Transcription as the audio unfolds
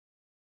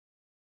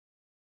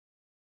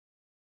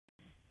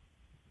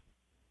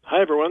Hi,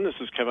 everyone. This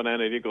is Kevin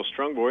Ann at Eagle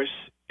Strong Voice.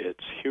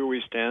 It's Here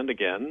We Stand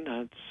again.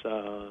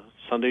 It's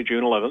Sunday,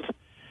 June 11th.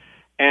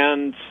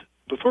 And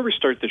before we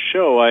start the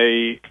show,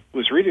 I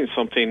was reading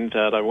something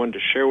that I wanted to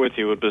share with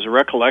you. It was a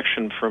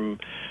recollection from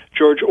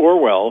George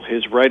Orwell,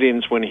 his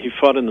writings when he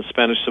fought in the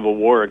Spanish Civil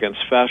War against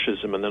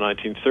fascism in the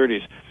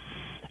 1930s.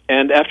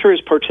 And after his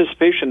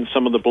participation in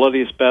some of the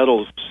bloodiest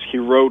battles, he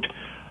wrote,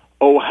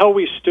 "Oh, how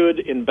we stood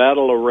in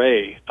battle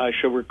array, I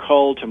shall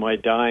recall to my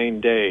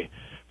dying day.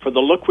 For the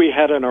look we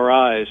had in our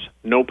eyes,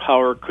 no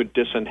power could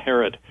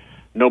disinherit.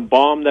 No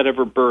bomb that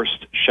ever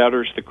burst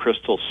shatters the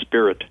crystal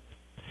spirit."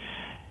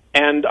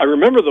 And I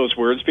remember those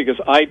words because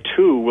I,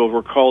 too, will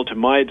recall to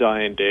my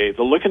dying day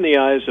the look in the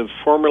eyes of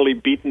formerly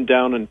beaten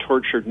down and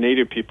tortured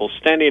Native people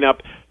standing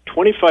up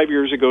 25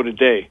 years ago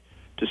today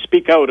to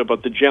speak out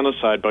about the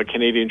genocide by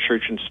Canadian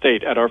Church and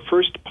State at our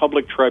first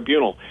public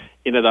tribunal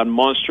into that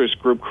monstrous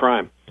group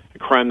crime, a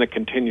crime that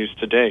continues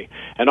today.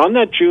 And on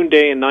that June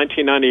day in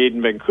 1998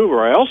 in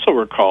Vancouver, I also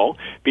recall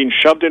being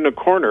shoved in a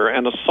corner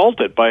and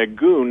assaulted by a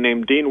goon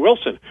named Dean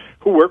Wilson,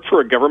 who worked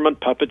for a government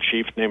puppet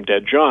chief named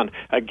Ed John,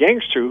 a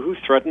gangster who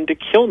threatened to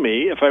kill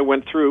me if I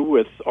went through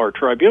with our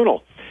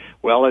tribunal.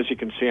 Well, as you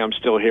can see, I'm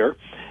still here,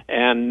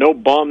 and no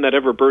bomb that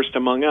ever burst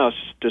among us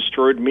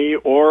destroyed me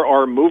or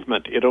our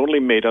movement. It only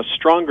made us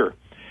stronger.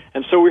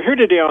 And so we're here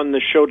today on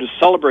the show to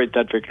celebrate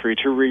that victory,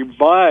 to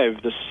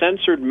revive the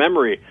censored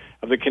memory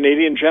of the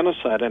Canadian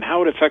genocide and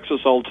how it affects us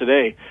all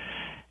today,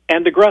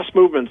 and the grass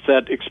movements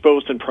that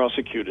exposed and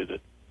prosecuted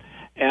it.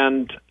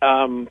 And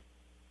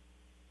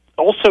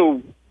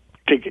also,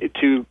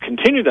 to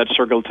continue that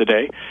circle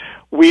today,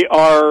 we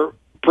are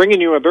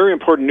bringing you a very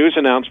important news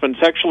announcement.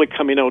 It's actually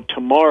coming out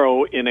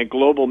tomorrow in a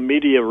global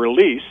media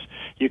release.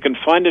 You can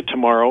find it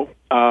tomorrow,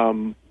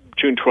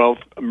 June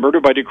 12th,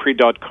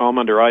 murderbydecree.com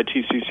under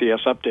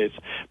ITCCS updates.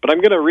 But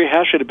I'm going to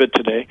rehash it a bit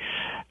today.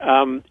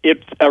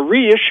 It's a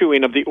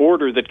reissuing of the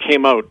order that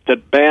came out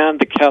that banned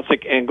the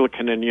Catholic,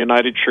 Anglican, and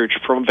United Church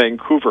from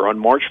Vancouver on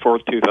March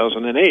 4th,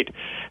 2008.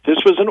 This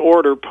was an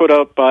order put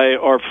out by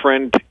our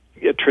friend,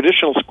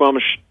 traditional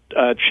Squamish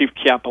Chief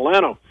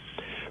Capilano,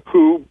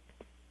 who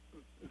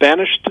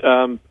banished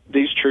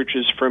these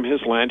churches from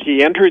his land.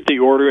 He entered the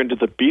order into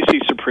the BC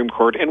Supreme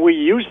Court, and we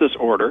used this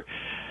order.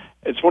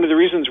 It's one of the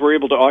reasons we're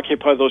able to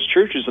occupy those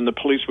churches, and the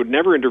police would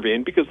never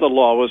intervene because the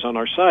law was on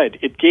our side.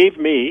 It gave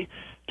me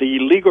the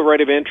legal right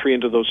of entry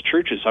into those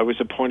churches. I was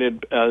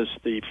appointed as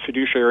the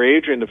fiduciary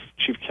agent of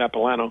Chief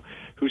Capilano,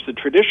 who's the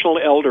traditional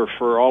elder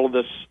for all of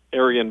this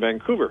area in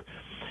Vancouver.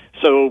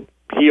 So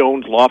he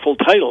owned lawful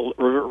title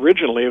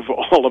originally of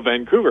all of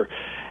Vancouver.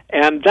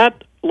 And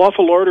that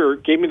lawful order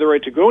gave me the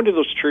right to go into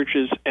those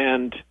churches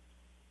and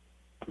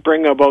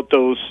bring about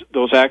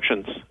those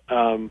actions.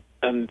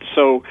 And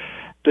so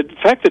the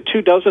fact that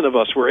 24 of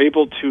us were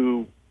able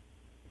to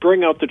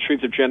bring out the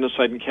truth of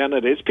genocide in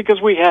Canada is because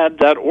we had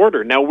that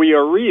order. Now, we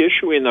are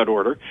reissuing that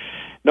order,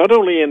 not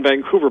only in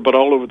Vancouver, but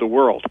all over the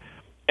world.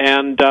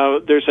 And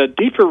there's a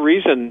deeper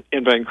reason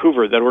in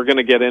Vancouver that we're going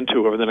to get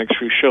into over the next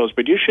few shows.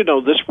 But you should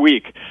know this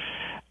week,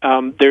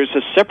 there's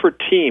a separate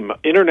team,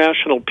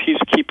 international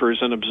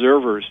peacekeepers and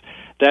observers,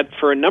 that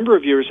for a number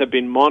of years have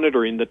been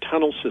monitoring the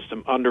tunnel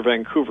system under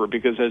Vancouver,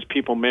 because as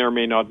people may or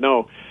may not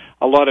know,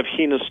 a lot of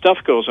heinous stuff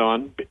goes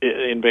on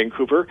in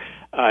Vancouver,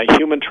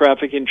 human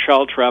trafficking,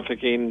 child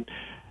trafficking,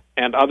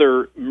 and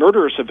other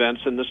murderous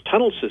events in this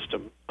tunnel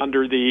system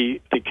under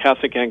the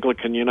Catholic,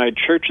 Anglican, United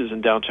Churches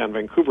in downtown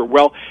Vancouver.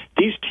 Well,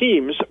 these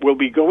teams will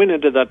be going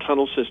into that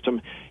tunnel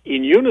system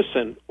in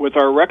unison with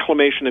our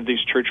reclamation of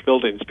these church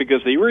buildings,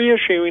 because the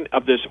reissuing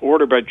of this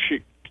order by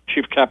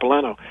Chief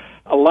Capilano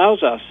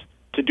allows us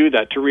to do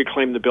that, to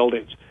reclaim the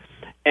buildings.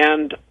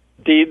 And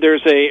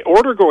there's a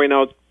order going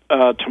out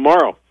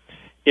tomorrow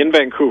in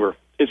Vancouver.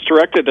 It's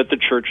directed at the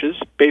churches.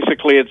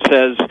 Basically, it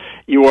says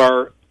you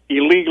are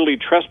illegally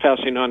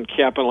trespassing on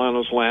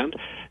Capilano's land.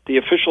 The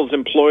officials,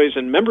 employees,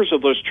 and members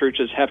of those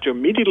churches have to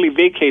immediately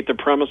vacate the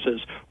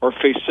premises or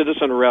face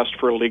citizen arrest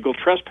for illegal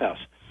trespass.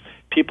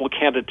 People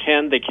can't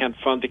attend, they can't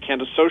fund, they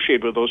can't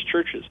associate with those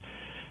churches.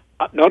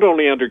 Not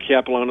only under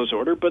Capilano's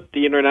order, but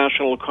the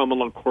International Common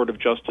Law Court of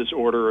Justice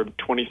order of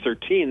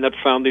 2013 that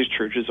found these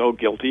churches all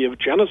guilty of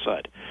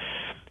genocide.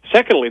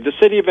 Secondly, the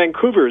City of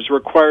Vancouver is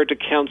required to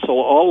cancel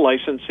all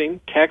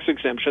licensing, tax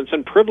exemptions,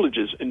 and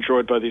privileges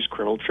enjoyed by these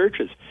criminal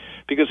churches.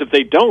 Because if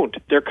they don't,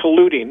 they're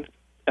colluding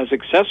as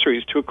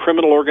accessories to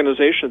criminal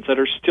organizations that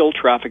are still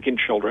trafficking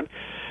children,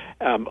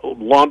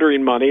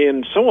 laundering money,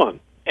 and so on.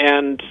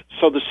 And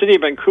so the City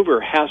of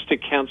Vancouver has to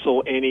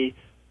cancel any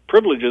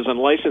privileges and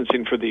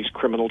licensing for these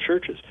criminal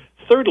churches.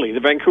 Thirdly, the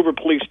Vancouver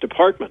Police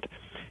Department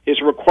is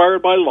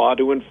required by law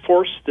to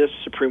enforce this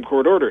Supreme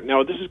Court order.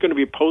 Now, this is going to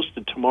be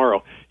posted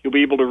tomorrow. You'll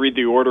be able to read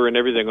the order and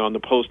everything on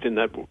the posting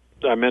that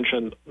I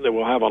mentioned that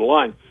we'll have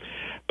online.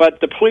 But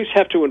the police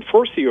have to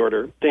enforce the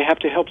order. They have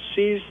to help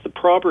seize the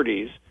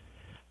properties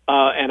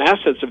and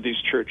assets of these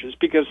churches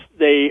because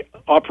they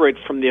operate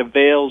from the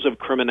avails of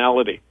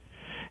criminality.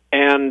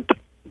 And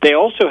they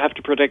also have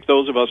to protect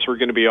those of us who are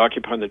going to be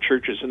occupying the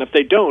churches. And if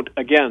they don't,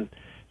 again,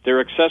 they're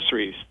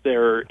accessories,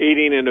 they're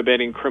aiding and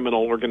abetting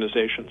criminal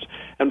organizations.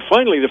 And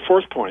finally, the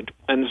fourth point,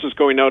 and this is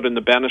going out in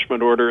the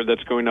banishment order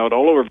that's going out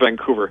all over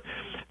Vancouver,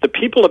 the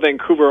people of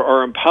Vancouver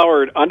are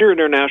empowered under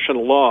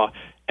international law,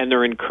 and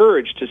they're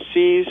encouraged to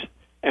seize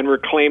and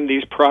reclaim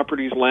these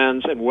properties,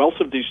 lands, and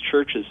wealth of these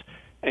churches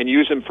and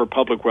use them for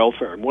public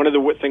welfare. And one of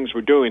the things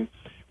we're doing,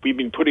 we've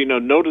been putting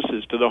out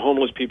notices to the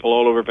homeless people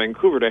all over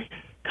Vancouver to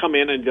come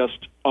in and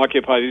just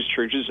occupy these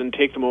churches and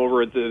take them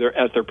over as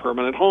their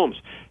permanent homes,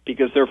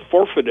 because they're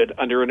forfeited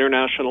under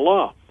international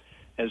law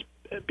as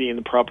being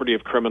the property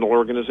of criminal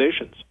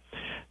organizations.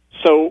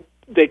 So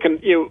they can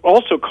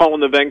also call on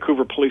the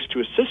Vancouver police to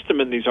assist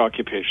them in these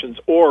occupations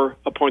or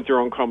appoint their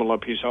own common law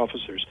peace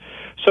officers.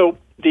 So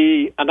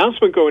the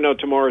announcement going out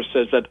tomorrow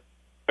says that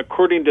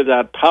according to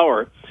that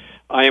power,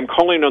 I am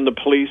calling on the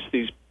police,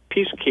 these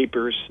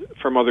peacekeepers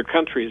from other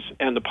countries,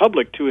 and the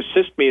public to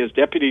assist me as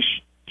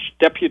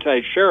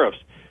deputized sheriffs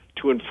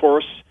to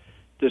enforce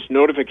this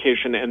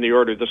notification and the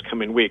order this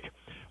coming week.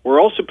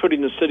 We're also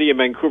putting the city of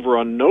Vancouver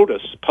on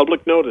notice,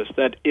 public notice,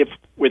 that if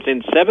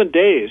within 7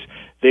 days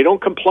they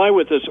don't comply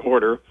with this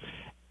order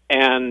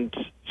and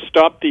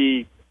stop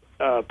the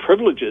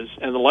privileges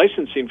and the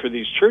licensing for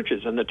these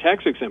churches and the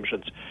tax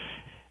exemptions,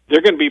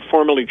 they're going to be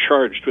formally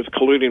charged with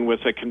colluding with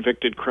a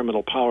convicted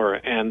criminal power,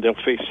 and they'll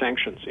face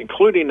sanctions,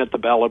 including at the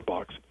ballot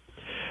box.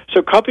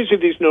 So copies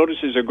of these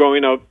notices are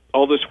going out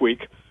all this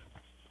week,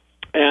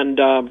 and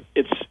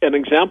it's an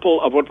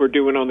example of what we're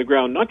doing on the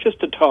ground, not just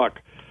to talk,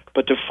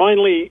 but to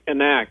finally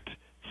enact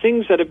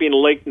things that have been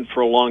latent for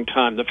a long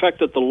time. The fact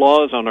that the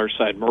law is on our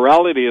side,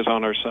 morality is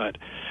on our side.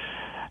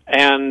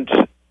 And,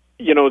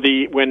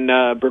 when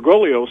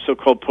Bergoglio,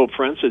 so-called Pope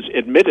Francis,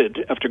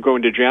 admitted after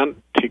going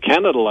to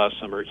Canada last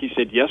summer, he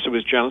said, yes, it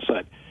was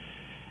genocide.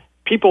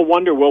 People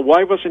wonder, well,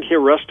 why wasn't he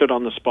arrested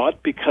on the spot?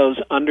 Because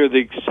under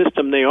the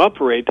system they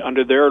operate,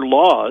 under their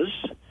laws,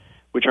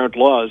 which aren't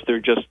laws, they're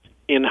just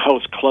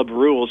in-house club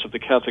rules of the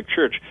Catholic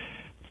Church,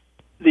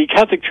 the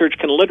Catholic Church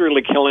can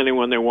literally kill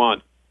anyone they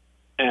want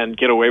and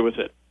get away with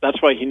it.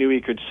 That's why he knew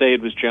he could say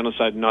it was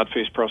genocide and not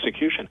face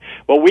prosecution.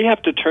 Well, we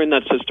have to turn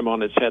that system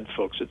on its head,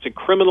 folks. It's a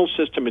criminal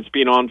system. It's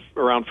been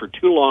around for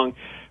too long.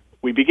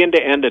 We begin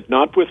to end it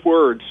not with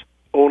words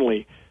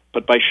only,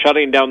 but by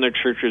shutting down their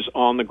churches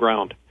on the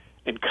ground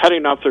and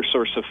cutting off their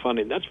source of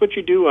funding. That's what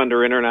you do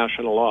under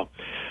international law.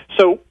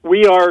 So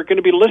we are going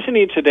to be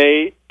listening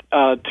today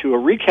to a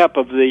recap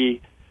of the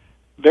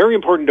very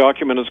important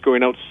document is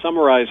going out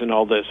summarizing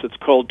all this. It's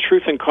called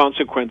Truth and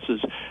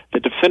Consequences, the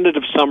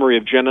definitive summary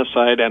of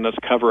genocide and its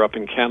cover-up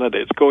in Canada.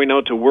 It's going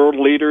out to world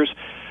leaders,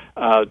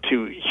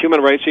 to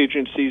human rights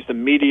agencies, the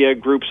media,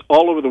 groups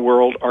all over the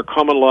world, our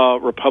Common Law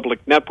Republic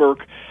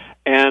Network,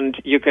 and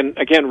you can,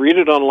 again, read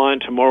it online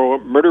tomorrow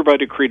at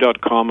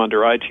murderbydecree.com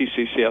under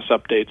ITCCS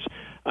updates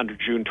under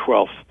June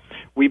 12th.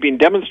 We've been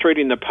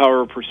demonstrating the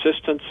power of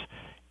persistence.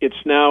 It's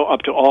now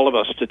up to all of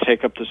us to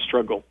take up the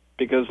struggle.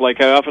 Because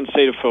like I often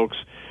say to folks,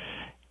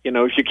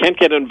 if you can't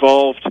get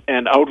involved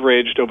and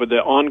outraged over the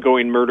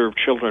ongoing murder of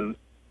children,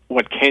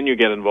 what can you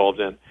get involved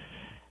in?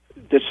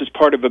 This is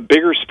part of a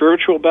bigger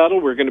spiritual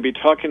battle. We're going to be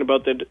talking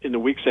about that in the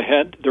weeks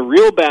ahead. The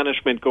real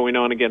banishment going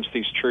on against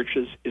these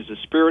churches is a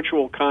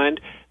spiritual kind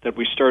that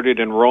we started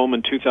in Rome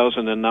in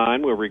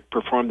 2009, where we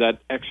performed that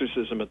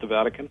exorcism at the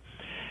Vatican.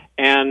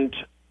 And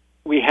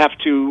we have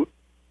to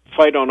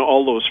fight on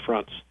all those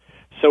fronts.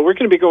 So we're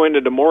going to be going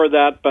into more of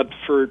that, but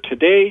for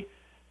today,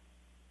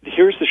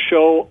 here's the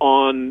show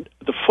on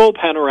the full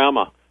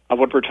panorama of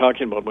what we're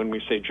talking about when we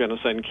say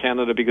genocide in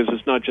Canada, because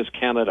it's not just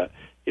Canada.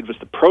 It was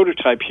the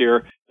prototype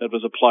here that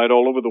was applied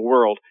all over the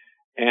world.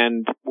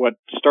 And what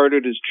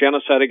started as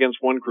genocide against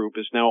one group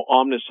is now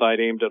omnicide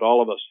aimed at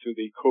all of us through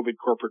the COVID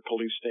corporate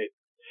police state.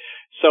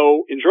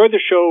 So enjoy the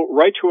show.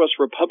 Write to us,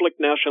 Republic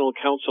National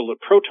Council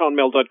at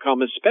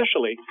protonmail.com,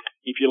 especially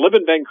if you live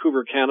in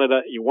Vancouver,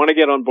 Canada, you want to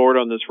get on board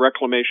on this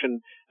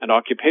reclamation and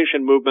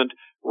occupation movement,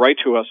 write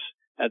to us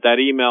at that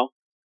email.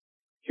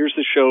 Here's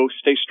the show.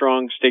 Stay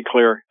strong, stay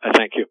clear. I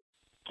thank you.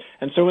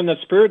 And so in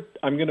that spirit,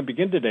 I'm going to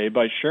begin today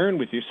by sharing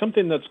with you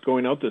something that's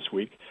going out this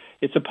week.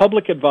 It's a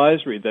public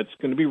advisory that's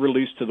going to be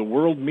released to the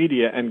world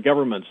media and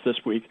governments this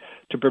week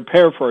to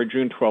prepare for our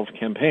June 12th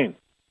campaign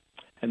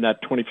and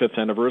that 25th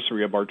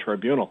anniversary of our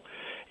tribunal.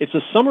 It's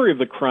a summary of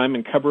the crime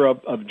and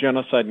cover-up of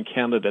genocide in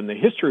Canada and the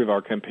history of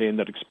our campaign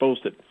that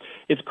exposed it.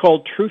 It's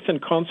called Truth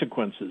and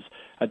Consequences,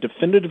 a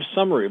definitive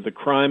summary of the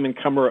crime and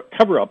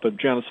cover-up of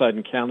genocide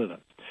in Canada.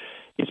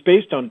 It's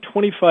based on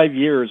 25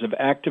 years of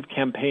active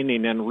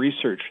campaigning and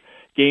research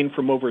gained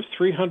from over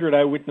 300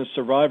 eyewitness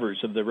survivors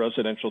of the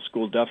residential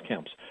school death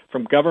camps,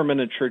 from government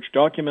and church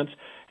documents,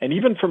 and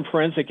even from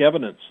forensic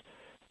evidence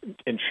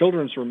and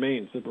children's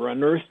remains that were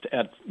unearthed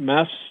at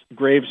mass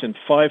graves in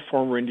 5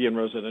 former Indian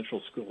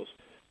residential schools.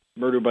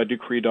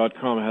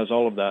 Murderbydecree.com has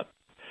all of that.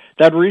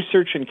 That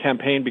research and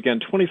campaign began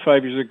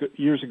 25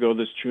 years ago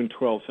this June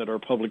 12th at our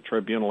public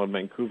tribunal in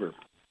Vancouver.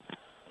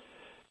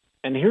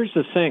 And here's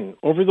the thing.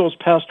 Over those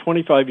past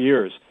 25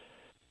 years,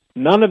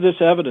 None of this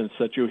evidence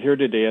that you hear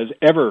today has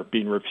ever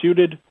been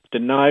refuted,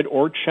 denied,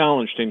 or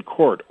challenged in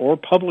court or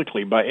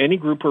publicly by any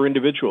group or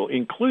individual,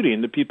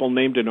 including the people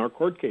named in our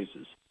court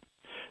cases.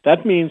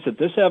 That means that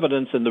this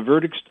evidence and the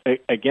verdicts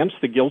against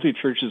the guilty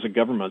churches and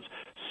governments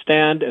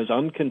stand as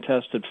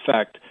uncontested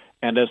fact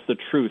and as the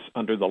truth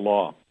under the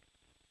law.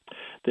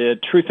 The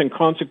Truth and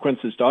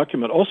Consequences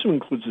document also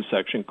includes a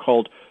section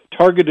called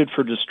Targeted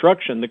for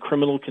Destruction, the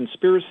Criminal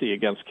Conspiracy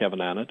Against Kevin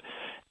Annett.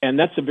 And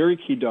that's a very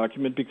key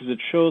document because it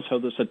shows how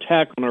this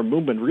attack on our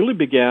movement really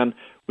began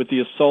with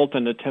the assault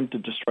and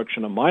attempted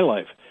destruction of my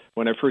life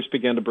when I first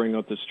began to bring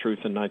out this truth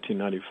in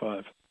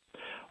 1995.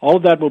 All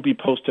of that will be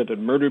posted at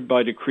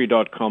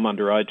murderedbydecree.com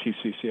under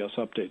ITCCS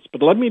updates.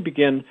 But let me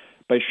begin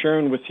by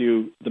sharing with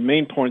you the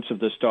main points of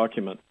this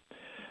document.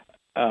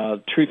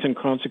 Truth and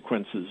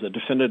Consequences, a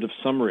definitive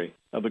summary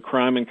of the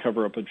crime and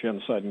cover-up of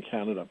genocide in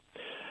Canada.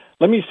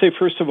 Let me say,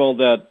 first of all,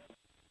 that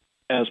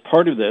as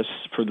part of this,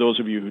 for those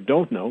of you who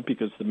don't know,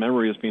 because the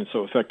memory has been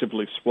so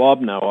effectively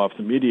swabbed now off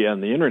the media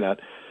and the Internet,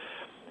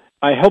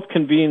 I helped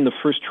convene the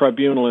first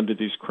tribunal into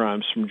these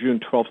crimes from June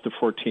 12th to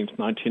 14th,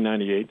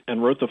 1998,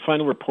 and wrote the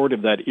final report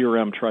of that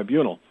ERM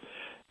tribunal.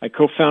 I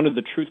co-founded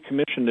the Truth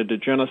Commission into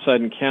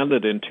Genocide in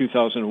Canada in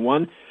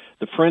 2001,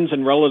 the Friends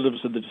and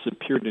Relatives of the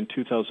Disappeared in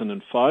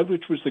 2005,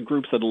 which was the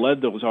group that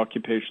led those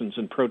occupations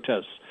and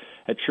protests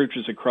at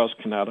churches across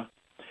Canada.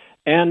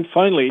 And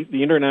finally,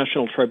 the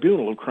International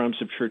Tribunal of Crimes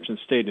of Church and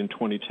State in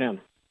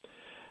 2010.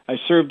 I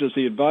served as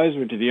the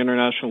advisor to the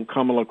International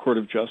Common Law Court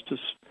of Justice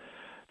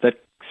that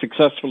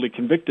successfully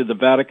convicted the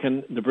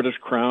Vatican, the British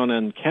Crown,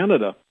 and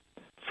Canada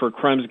for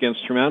crimes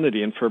against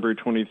humanity in February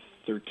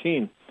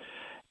 2013.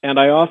 And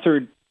I've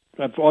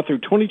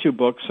authored 22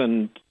 books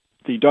and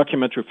the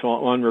documentary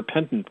film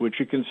Unrepentant, which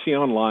you can see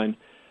online,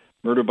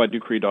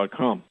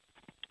 murderedbydecree.com.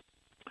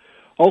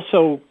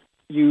 Also,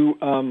 you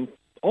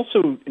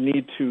also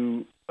need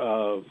to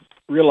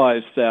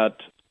realize that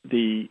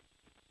the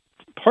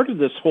part of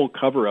this whole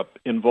cover-up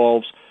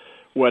involves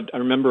what I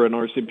remember an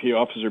RCMP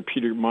officer,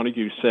 Peter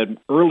Montague, said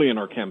early in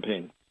our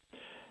campaign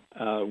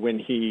when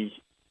he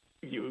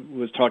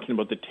was talking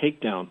about the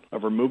takedown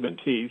of our movement.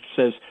 He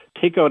says,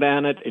 take out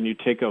Annett and you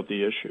take out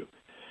the issue.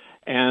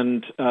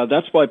 And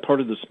that's why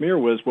part of the smear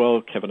was,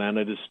 well, Kevin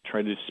Annett is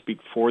trying to speak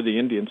for the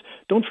Indians.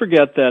 Don't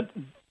forget that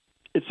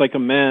it's like a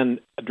man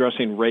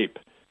addressing rape.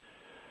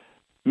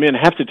 Men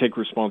have to take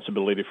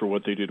responsibility for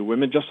what they do to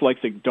women, just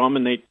like the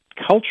dominant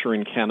culture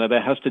in Canada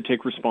has to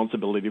take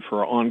responsibility for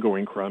our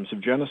ongoing crimes of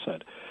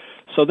genocide.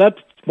 So that's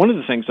one of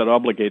the things that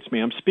obligates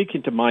me. I'm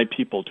speaking to my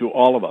people, to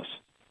all of us,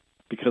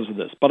 because of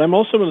this. But I'm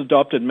also an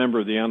adopted member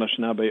of the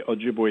Anishinaabe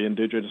Ojibwe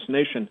Indigenous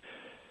Nation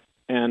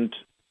and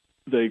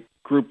the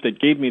group that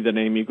gave me the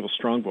name Eagle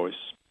Strong Voice.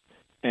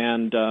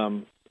 And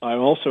I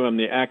also am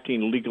the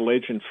acting legal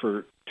agent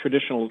for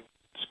traditional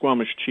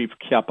Squamish Chief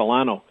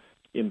Kiapilano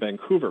in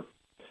Vancouver.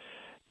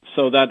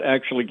 So that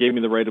actually gave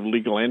me the right of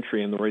legal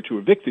entry and the right to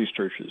evict these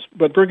churches.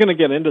 But we're going to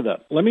get into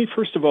that. Let me,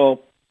 first of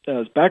all,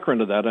 as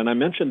background to that, and I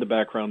mentioned the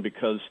background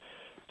because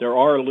there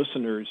are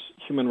listeners,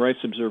 human rights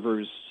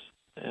observers,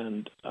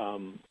 and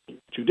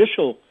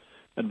judicial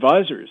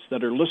advisors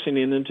that are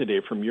listening in today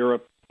from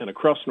Europe and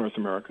across North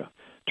America,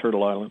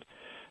 Turtle Island,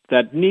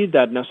 that need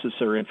that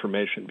necessary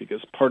information because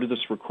part of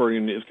this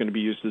recording is going to be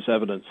used as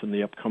evidence in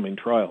the upcoming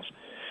trials.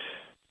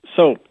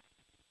 So,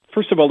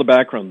 first of all, the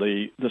background,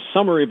 the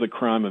summary of the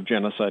crime of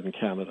genocide in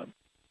Canada.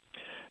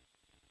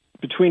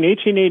 Between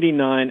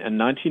 1889 and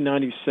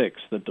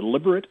 1996, the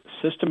deliberate,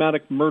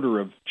 systematic murder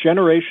of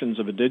generations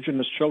of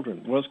Indigenous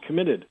children was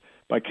committed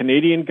by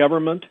Canadian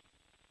government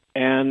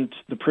and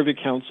the Privy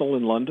Council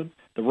in London,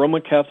 the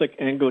Roman Catholic,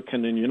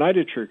 Anglican, and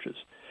United Churches,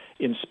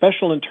 in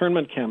special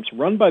internment camps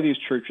run by these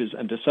churches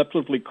and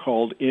deceptively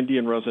called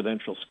Indian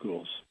residential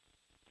schools.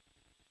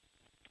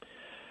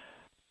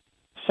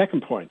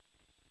 Second point,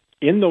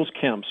 in those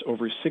camps,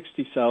 over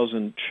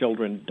 60,000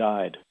 children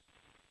died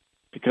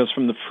because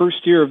from the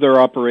first year of their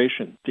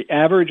operation, the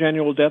average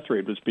annual death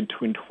rate was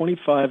between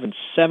 25 and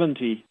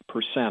 70%,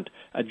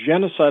 a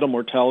genocidal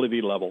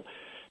mortality level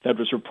that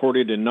was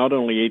reported in not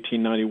only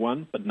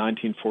 1891, but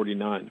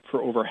 1949,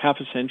 for over half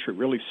a century,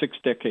 really 6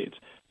 decades,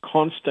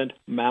 constant,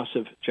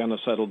 massive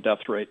genocidal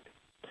death rate.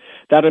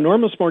 That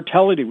enormous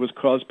mortality was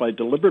caused by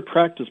deliberate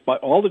practice by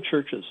all the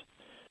churches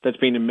that's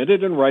been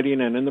admitted in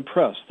writing and in the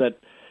press that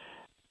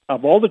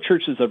of all the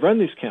churches that run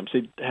these camps,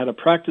 they had a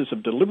practice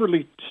of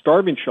deliberately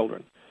starving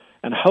children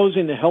and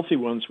housing the healthy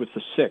ones with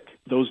the sick,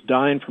 those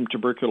dying from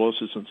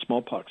tuberculosis and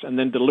smallpox, and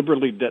then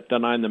deliberately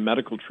denying them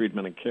medical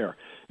treatment and care.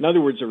 In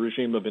other words, a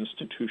regime of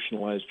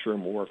institutionalized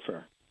germ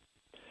warfare.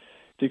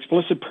 The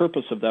explicit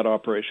purpose of that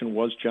operation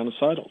was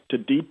genocidal, to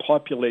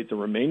depopulate the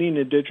remaining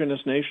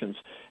Indigenous nations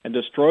and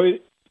destroy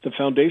the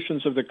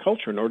foundations of their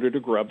culture in order to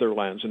grab their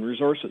lands and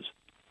resources.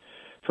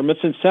 From its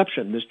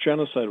inception, this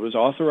genocide was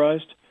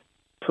authorized,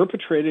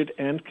 perpetrated,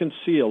 and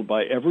concealed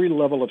by every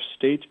level of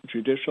state,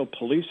 judicial,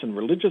 police, and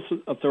religious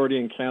authority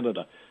in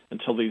Canada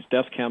until these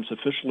death camps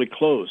officially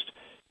closed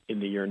in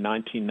the year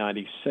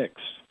 1996.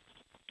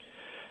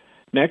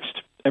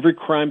 Next, Every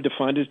crime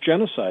defined as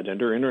genocide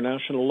under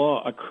international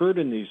law occurred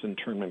in these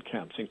internment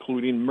camps,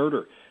 including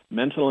murder,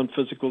 mental and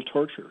physical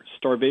torture,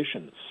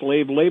 starvation,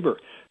 slave labor,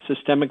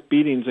 systemic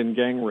beatings and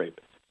gang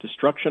rape,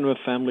 destruction of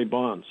family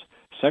bonds,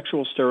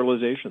 sexual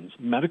sterilizations,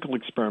 medical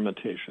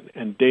experimentation,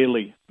 and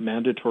daily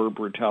mandatory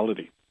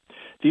brutality.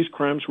 These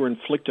crimes were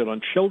inflicted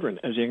on children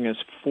as young as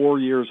 4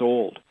 years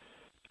old,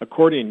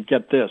 according,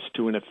 get this,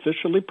 to an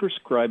officially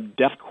prescribed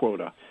death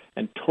quota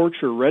and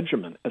torture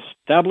regimen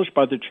established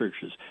by the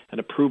churches and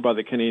approved by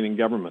the Canadian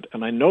government.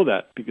 And I know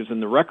that because in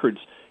the records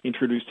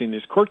introduced in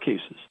these court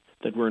cases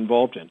that we're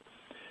involved in,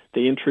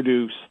 they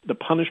introduce the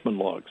punishment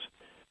logs,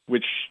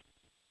 which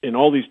in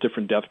all these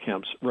different death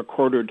camps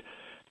recorded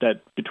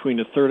that between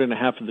a third and a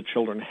half of the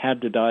children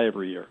had to die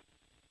every year,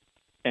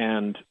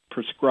 and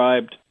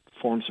prescribed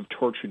forms of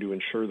torture to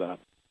ensure that.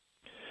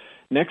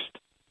 Next,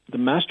 the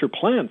master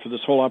plan for this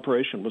whole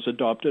operation was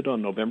adopted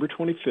on November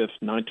 25th,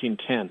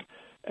 1910,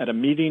 at a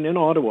meeting in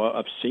Ottawa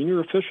of senior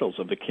officials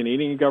of the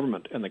Canadian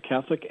government and the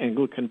Catholic,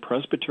 Anglican,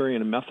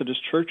 Presbyterian, and Methodist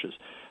churches,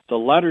 the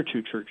latter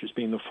two churches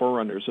being the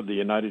forerunners of the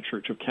United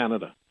Church of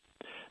Canada.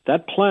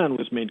 That plan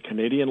was made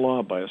Canadian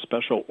law by a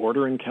special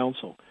order in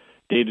council,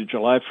 dated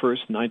July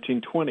 1st,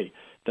 1920,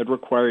 that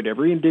required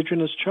every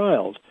Indigenous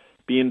child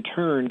be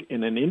interned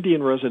in an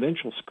Indian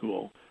residential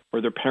school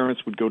where their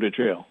parents would go to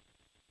jail.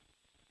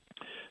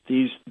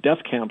 These death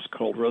camps,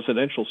 called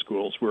residential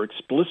schools, were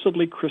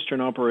explicitly Christian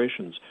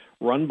operations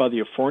run by the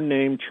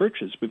aforenamed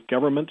churches with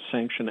government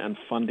sanction and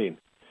funding.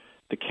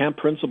 The camp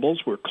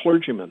principals were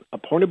clergymen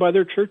appointed by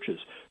their churches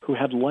who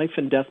had life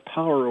and death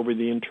power over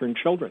the interned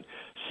children,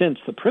 since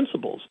the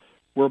principals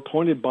were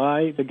appointed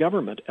by the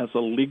government as a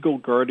legal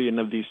guardian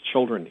of these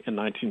children in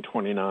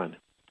 1929.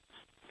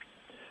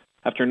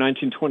 After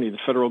 1920, the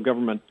federal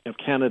government of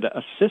Canada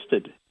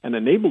assisted and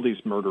enabled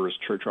these murderous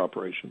church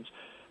operations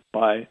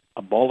by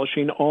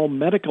abolishing all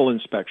medical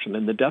inspection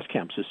in the death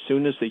camps as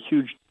soon as the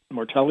huge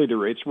mortality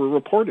rates were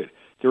reported.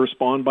 They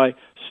respond by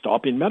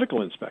stopping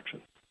medical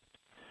inspection.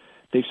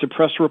 They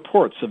suppressed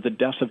reports of the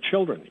deaths of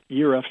children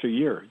year after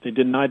year. They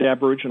denied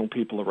Aboriginal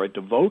people the right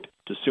to vote,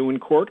 to sue in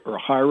court, or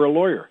hire a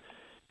lawyer.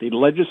 They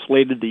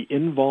legislated the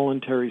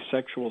involuntary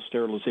sexual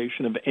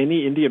sterilization of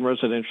any Indian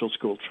residential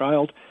school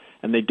child,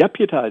 and they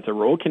deputized the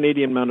Royal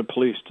Canadian Mounted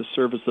Police to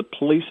serve as the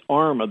police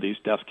arm of these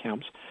death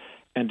camps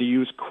and to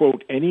use,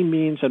 quote, any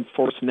means and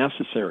force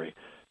necessary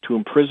to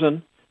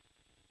imprison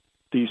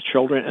these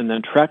children and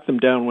then track them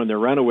down when they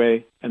ran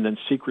away and then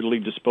secretly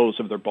dispose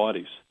of their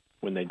bodies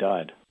when they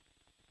died.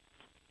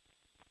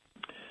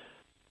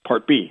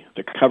 Part B,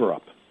 the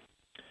cover-up.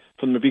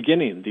 From the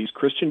beginning, these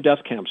Christian death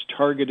camps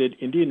targeted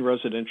Indian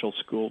residential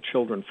school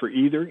children for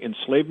either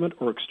enslavement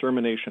or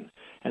extermination,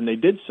 and they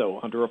did so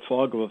under a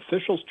fog of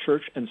officials,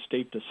 church, and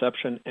state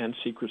deception and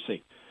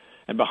secrecy,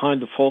 and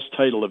behind the false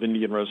title of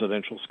Indian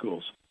residential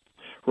schools.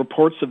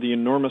 Reports of the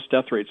enormous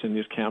death rates in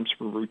these camps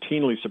were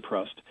routinely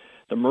suppressed.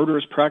 The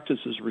murderous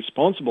practices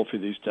responsible for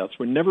these deaths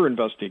were never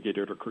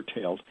investigated or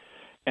curtailed,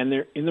 and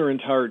in their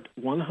entire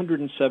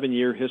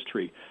 107-year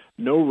history,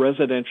 no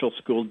residential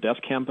school death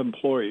camp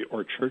employee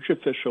or church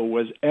official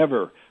was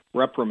ever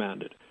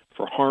reprimanded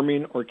for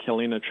harming or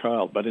killing a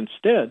child, but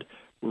instead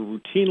were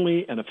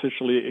routinely and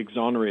officially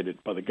exonerated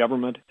by the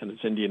government and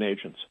its Indian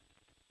agents.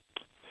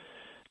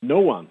 No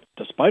one,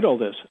 despite all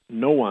this,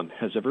 no one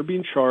has ever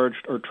been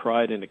charged or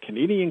tried in a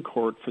Canadian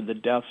court for the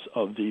deaths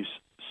of these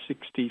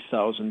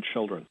 60,000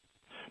 children.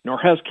 Nor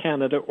has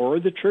Canada or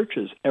the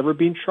churches ever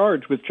been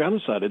charged with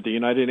genocide at the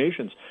United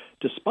Nations,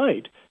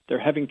 despite their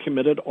having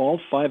committed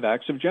all 5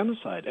 acts of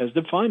genocide, as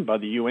defined by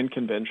the UN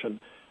Convention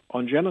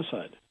on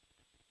Genocide,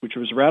 which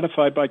was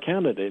ratified by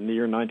Canada in the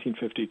year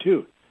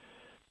 1952.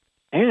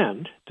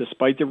 And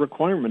despite the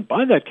requirement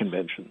by that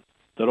convention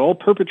that all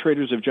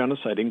perpetrators of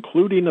genocide,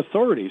 including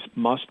authorities,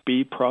 must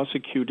be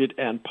prosecuted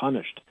and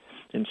punished.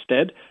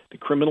 Instead, the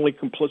criminally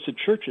complicit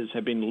churches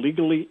have been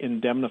legally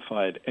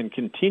indemnified and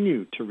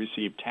continue to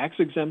receive tax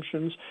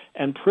exemptions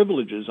and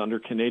privileges under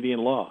Canadian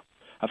law,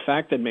 a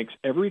fact that makes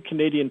every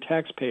Canadian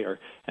taxpayer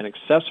an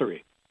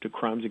accessory to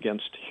crimes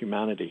against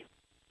humanity.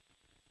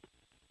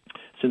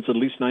 Since at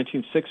least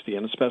 1960,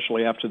 and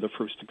especially after the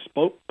first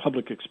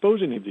public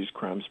exposing of these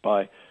crimes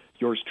by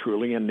yours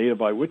truly and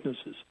Native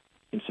eyewitnesses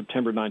in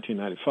September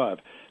 1995,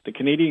 the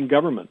Canadian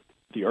government,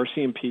 the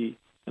RCMP,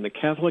 and the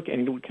Catholic,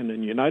 Anglican,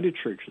 and United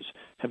Churches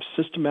have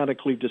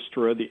systematically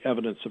destroyed the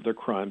evidence of their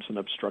crimes and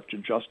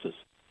obstructed justice.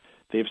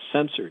 They have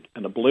censored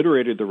and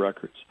obliterated the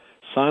records,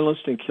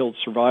 silenced and killed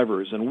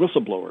survivors and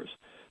whistleblowers,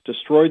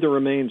 destroyed the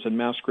remains and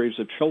mass graves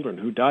of children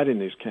who died in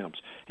these camps,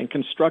 and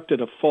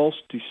constructed a false,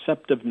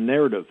 deceptive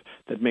narrative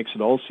that makes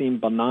it all seem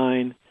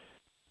benign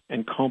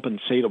and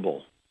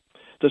compensatable.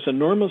 This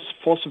enormous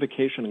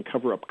falsification and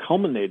cover-up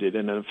culminated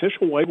in an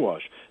official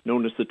whitewash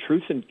known as the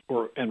Truth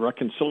and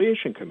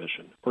Reconciliation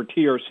Commission, or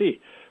TRC,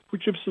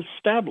 which was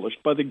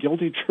established by the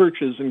guilty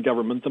churches and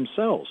government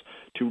themselves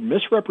to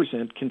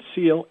misrepresent,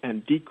 conceal,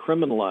 and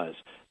decriminalize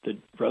the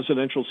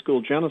residential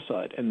school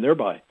genocide and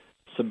thereby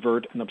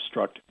subvert and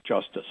obstruct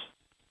justice.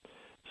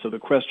 So the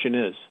question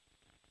is,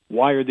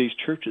 why are these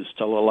churches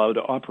still allowed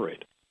to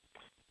operate?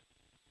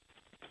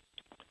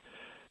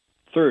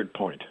 Third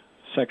point,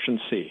 Section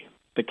C,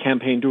 the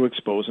campaign to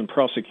expose and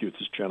prosecute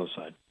this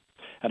genocide.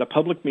 At a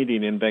public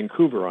meeting in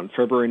Vancouver on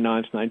February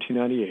 9,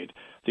 1998,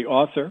 the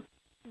author,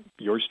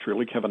 yours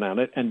truly, Kevin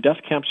Annett, and death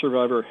camp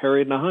survivor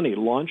Harriet Nahanni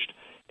launched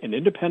an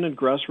independent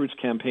grassroots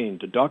campaign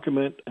to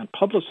document and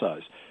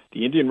publicize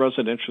the Indian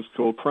residential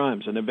school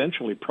crimes and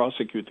eventually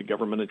prosecute the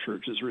government and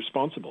churches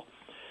responsible.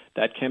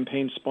 That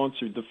campaign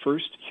sponsored the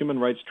first human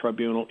rights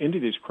tribunal into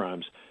these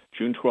crimes,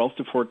 June 12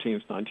 to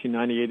 14,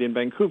 1998 in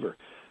Vancouver,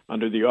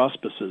 under the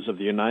auspices of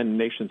the United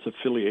Nations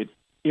affiliate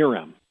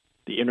IRAM,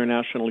 the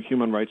International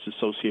Human Rights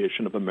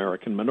Association of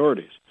American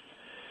Minorities.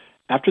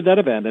 After that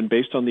event, and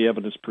based on the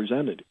evidence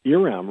presented,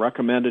 IRAM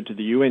recommended to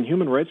the UN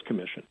Human Rights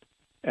Commission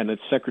and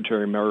its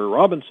Secretary Mary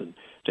Robinson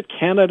that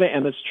Canada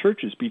and its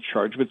churches be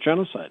charged with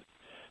genocide.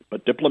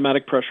 But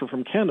diplomatic pressure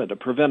from Canada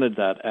prevented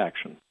that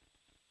action.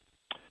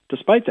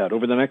 Despite that,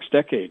 over the next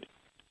decade,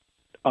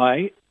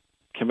 I,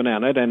 Kevin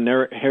Annett, and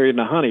Harriet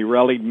Nahanni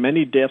rallied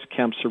many death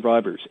camp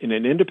survivors in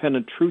an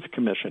independent truth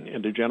commission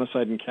into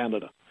genocide in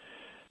Canada,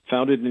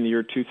 founded in the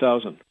year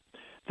 2000,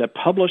 that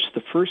published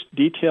the first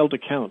detailed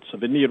accounts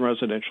of Indian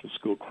residential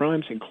school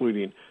crimes,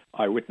 including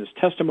eyewitness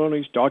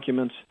testimonies,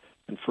 documents,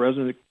 and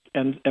forensic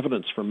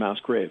evidence from mass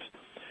graves.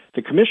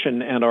 The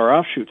Commission and our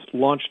offshoots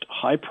launched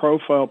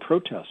high-profile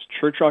protests,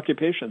 church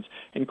occupations,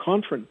 and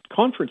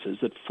conferences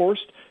that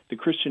forced the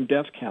Christian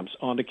death camps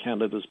onto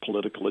Canada's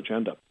political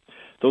agenda.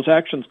 Those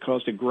actions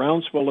caused a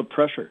groundswell of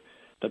pressure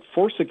that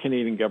forced the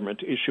Canadian government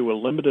to issue a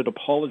limited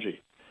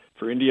apology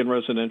for Indian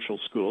residential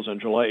schools on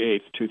July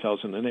 8,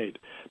 2008.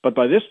 But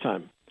by this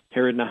time,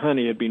 Harriet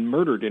Nahanni had been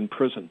murdered in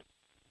prison,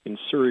 in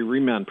Surrey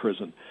Remand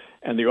Prison,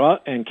 and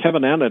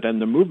Kevin Annett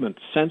and the movement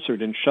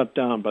censored and shut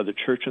down by the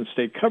Church and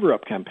State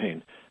Cover-Up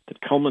campaign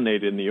that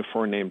culminated in the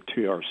aforenamed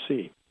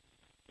TRC.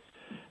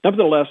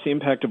 Nevertheless, the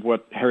impact of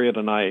what Harriet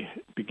and I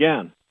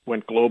began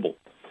went global.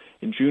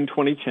 In June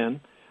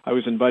 2010, I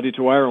was invited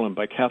to Ireland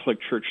by Catholic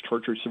Church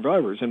torture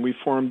survivors, and we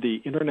formed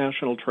the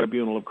International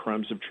Tribunal of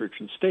Crimes of Church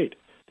and State,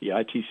 the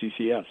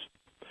ITCCS.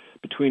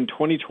 Between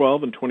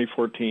 2012 and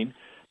 2014,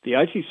 the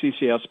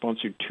ITCCS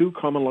sponsored 2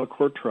 common law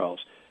court trials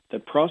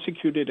that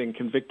prosecuted and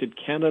convicted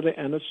Canada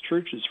and its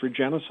churches for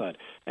genocide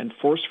and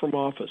forced from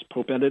office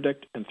Pope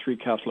Benedict and 3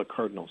 Catholic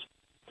cardinals.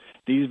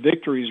 These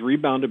victories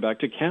rebounded back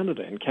to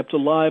Canada and kept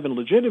alive and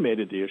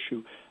legitimated the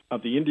issue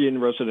of the Indian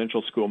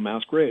residential school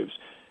mass graves,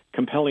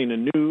 compelling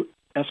a new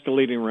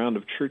escalating round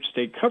of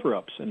church-state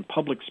cover-ups and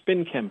public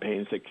spin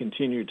campaigns that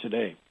continue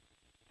today.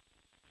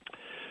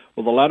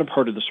 Well, the latter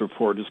part of this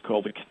report is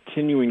called The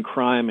Continuing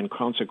Crime and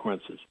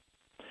Consequences.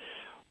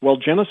 While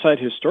genocide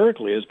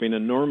historically has been a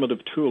normative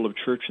tool of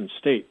church and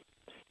state,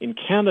 in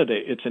Canada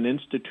it's an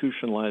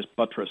institutionalized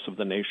buttress of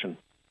the nation.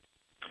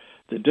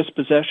 The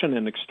dispossession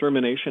and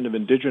extermination of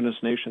Indigenous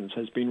nations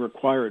has been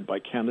required by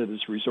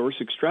Canada's resource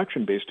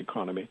extraction-based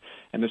economy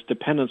and its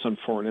dependence on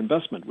foreign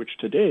investment, which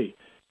today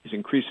is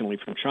increasingly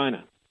from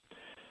China.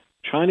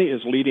 China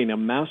is leading a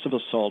massive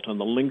assault on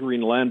the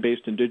lingering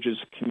land-based Indigenous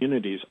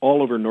communities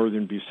all over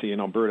northern BC and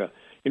Alberta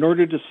in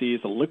order to seize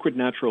the liquid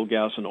natural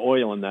gas and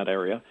oil in that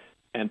area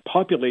and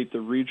populate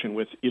the region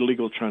with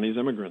illegal Chinese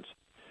immigrants.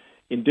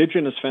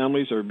 Indigenous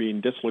families are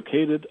being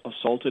dislocated,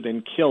 assaulted,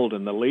 and killed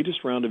in the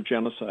latest round of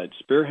genocide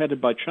spearheaded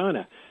by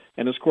China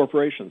and its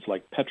corporations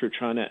like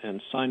PetroChina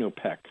and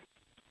Sinopec.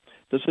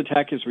 This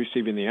attack is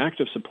receiving the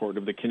active support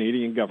of the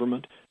Canadian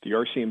government, the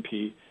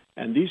RCMP,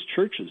 and these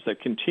churches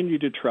that continue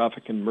to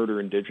traffic and murder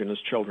Indigenous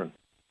children.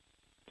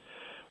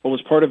 Well,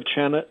 as part of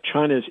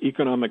China's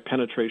economic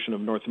penetration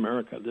of North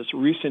America, this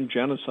recent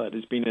genocide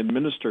is being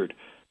administered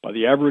by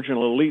the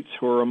Aboriginal elites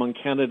who are among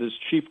Canada's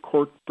chief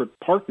corporate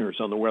partners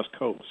on the West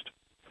Coast.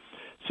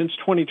 Since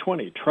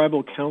 2020,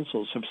 tribal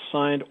councils have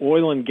signed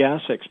oil and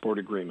gas export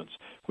agreements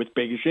with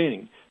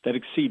Beijing that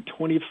exceed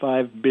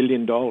 $25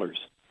 billion.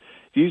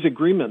 These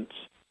agreements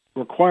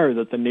require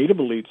that the native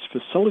elites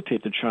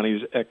facilitate the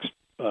Chinese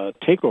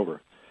takeover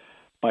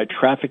by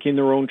trafficking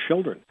their own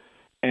children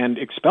and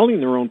expelling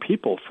their own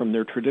people from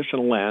their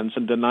traditional lands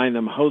and denying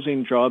them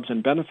housing, jobs,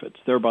 and benefits,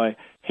 thereby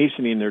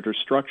hastening their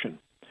destruction.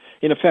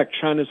 In effect,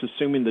 China is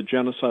assuming the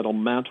genocidal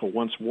mantle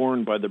once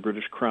worn by the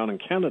British Crown in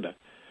Canada,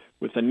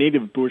 with the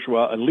native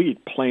bourgeois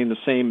elite playing the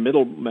same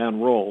middleman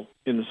role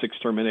in this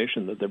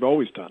extermination that they've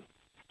always done.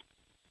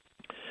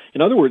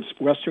 In other words,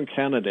 Western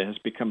Canada has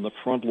become the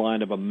front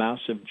line of a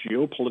massive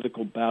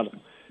geopolitical battle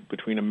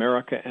between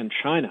America and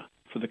China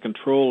for the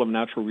control of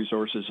natural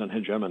resources and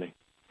hegemony.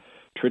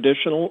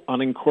 Traditional,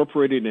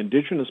 unincorporated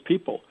Indigenous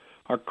people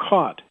are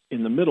caught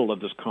in the middle of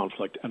this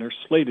conflict and are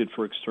slated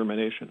for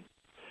extermination.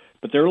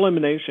 But their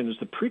elimination is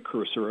the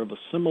precursor of a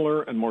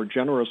similar and more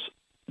general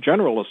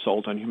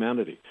assault on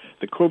humanity.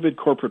 The COVID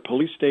corporate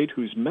police state,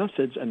 whose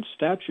methods and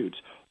statutes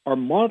are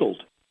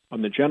modeled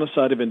on the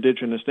genocide of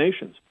Indigenous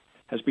nations,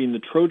 has been the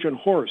Trojan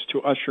horse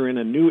to usher in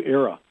a new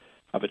era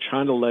of a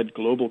China-led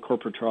global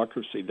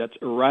corporatocracy that's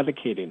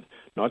eradicating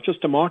not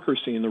just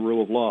democracy and the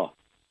rule of law,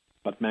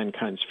 but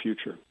mankind's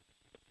future.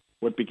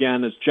 What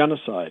began as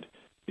genocide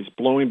is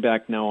blowing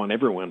back now on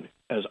everyone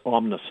as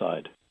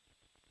omnicide.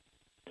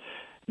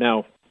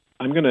 Now,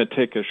 I'm going to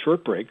take a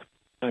short break.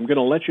 I'm going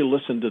to let you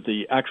listen to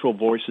the actual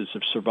voices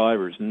of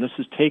survivors, and this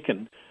is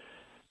taken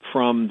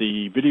from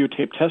the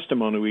videotape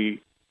testimony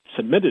we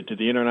submitted to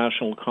the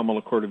International Common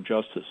Law Court of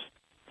Justice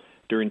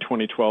during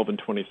 2012 and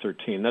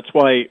 2013. That's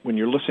why when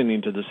you're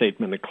listening to this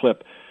 8-minute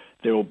clip,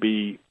 there will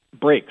be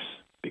breaks,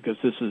 because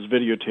this is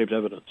videotaped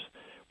evidence,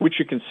 which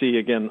you can see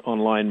again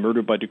online,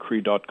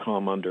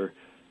 murderbydecree.com under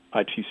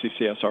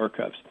ITCCS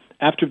archives.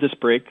 After this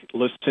break,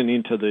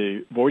 listening to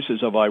the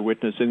voices of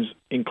eyewitnesses,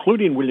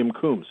 including William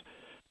Coombs.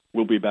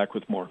 We'll be back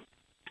with more.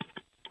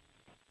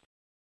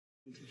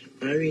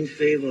 Irene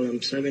Fable,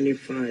 I'm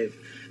 75.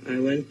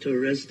 I went to a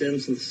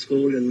residential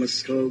school in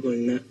Muskogee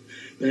in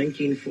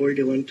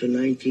 1941 to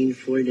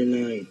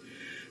 1949.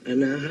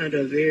 And I had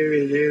a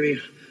very,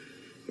 very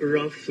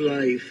rough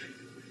life.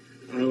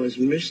 I was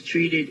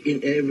mistreated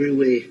in every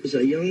way. I was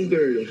a young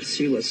girl.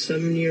 She was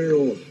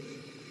 7-year-old.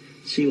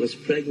 She was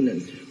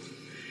pregnant.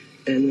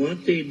 And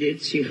what they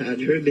did, she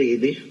had her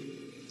baby.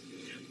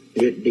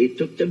 They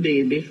took the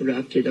baby,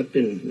 wrapped it up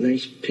in a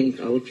nice pink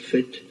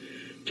outfit,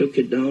 took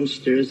it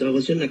downstairs. I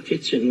was in the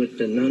kitchen with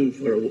the nun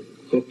for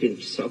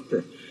cooking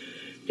supper.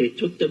 They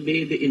took the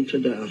baby into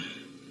the,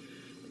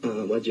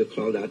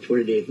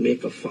 where they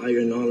make a fire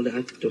and all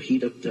that to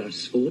heat up the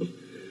school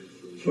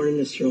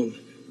furnace room.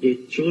 They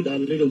threw that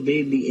little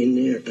baby in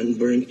there and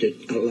burnt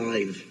it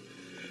alive.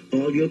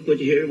 All you could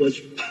hear was,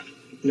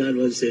 that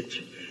was it.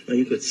 And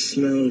you could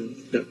smell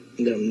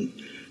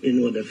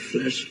the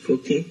flesh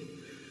cooking.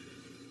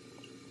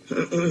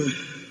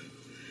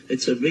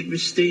 It's a big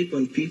mistake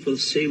when people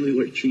say we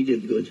were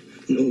treated good.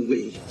 No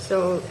way.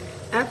 So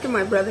after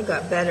my brother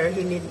got better,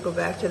 he needed to go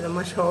back to the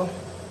mush hole.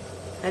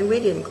 And we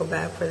didn't go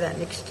back for that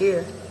next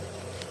year.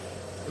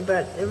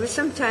 But it was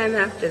some time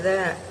after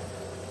that,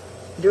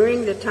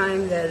 during the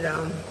time that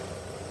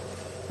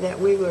that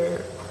we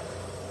were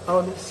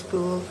out of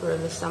school for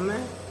the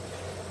summer,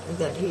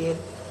 that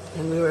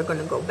and we were going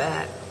to go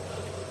back.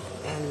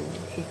 And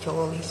he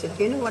said,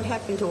 you know what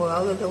happened to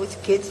all of those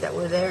kids that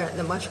were there at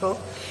the mush hole?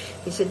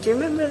 He said, do you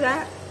remember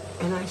that?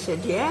 And I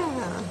said,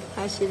 yeah.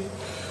 I said,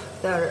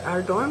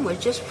 our dorm was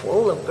just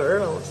full of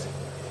girls.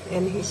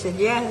 And he said,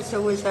 yeah,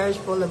 so was ours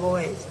full of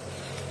boys.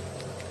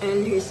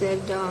 And he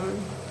said,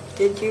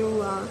 do you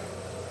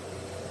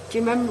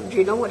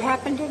know what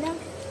happened to them?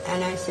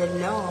 And I said,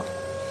 no.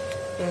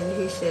 And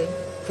he said,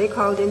 they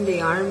called in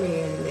the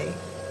army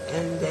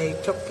and they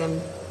took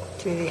them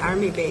to the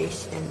army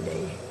base and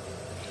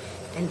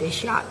they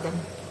shot them.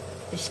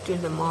 They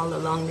stood them all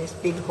along this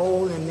big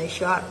hole and they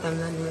shot them.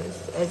 And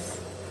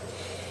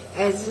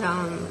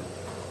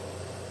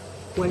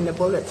when the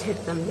bullets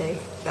hit them, they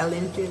fell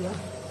into the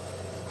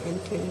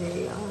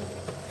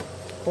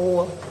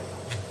hole.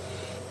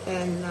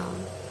 And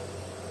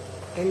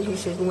he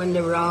said when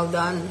they were all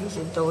done, he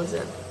said those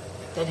that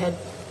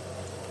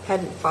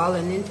hadn't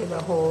fallen into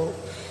the hole,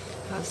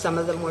 some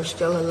of them were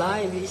still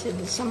alive. He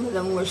said some of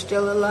them were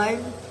still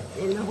alive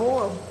in the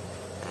hole.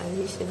 And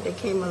he said they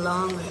came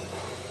along, and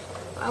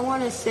I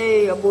want to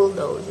say a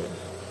bulldozer.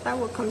 That's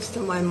what comes to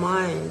my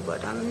mind,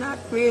 but I'm not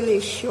really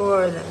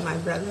sure that my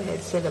brother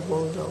had said a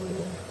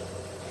bulldozer.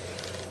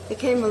 They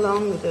came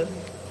along with a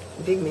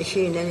big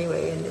machine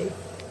anyway,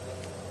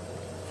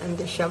 and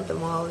they shoved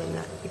them all in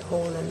that big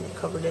hole and they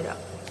covered it up.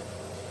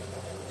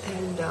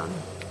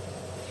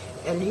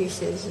 And he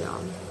says,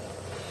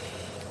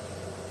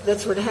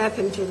 that's what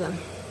happened to them.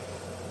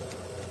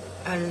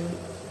 And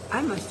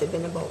I must have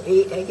been about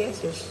 8, I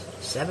guess, or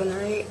 7 or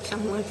 8,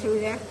 somewhere through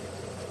there.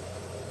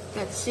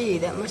 Let's see,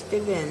 that must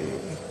have been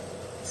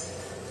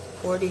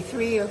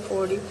 43 or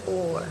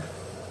 44.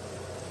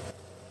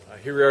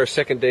 Here we are,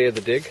 second day of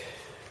the dig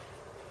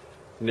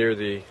near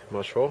the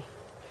mush hole.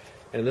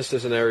 And this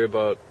is an area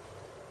about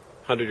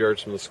 100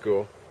 yards from the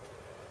school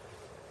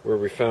where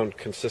we found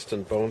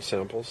consistent bone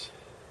samples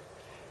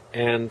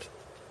and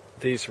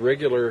these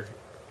regular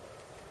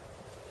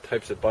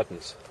types of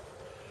buttons,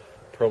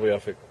 probably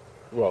off of,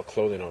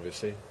 clothing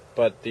obviously.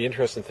 But the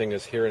interesting thing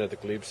is here and at the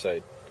glebe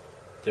site,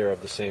 they're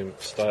of the same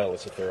style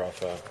as if they're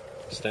off a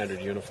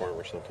standard uniform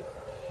or something.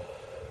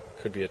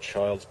 Could be a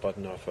child's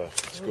button off a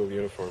school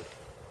uniform.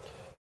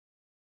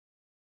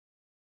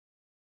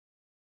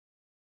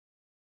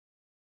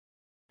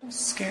 It was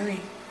scary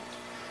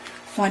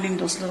finding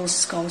those little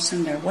skulls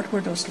in there. What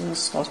were those little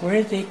skulls? Where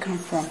did they come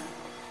from?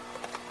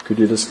 Could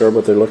you describe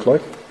what they look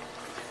like?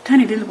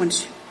 Tiny little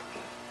ones.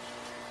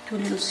 2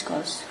 little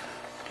skulls.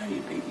 Tiny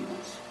baby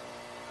ones.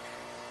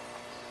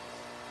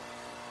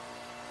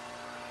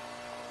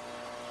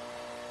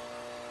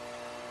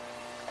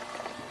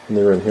 And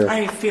they were in here.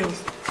 I feel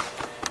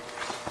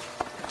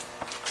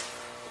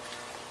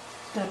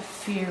that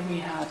fear we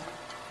had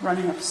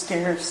running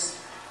upstairs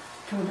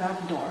through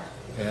that door.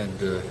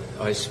 And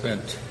I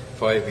spent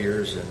 5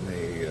 years in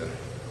the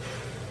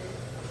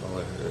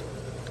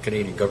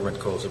Canadian government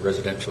calls it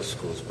residential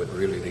schools, but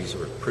really these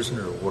were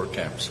prisoner of war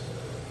camps.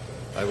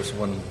 I was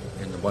in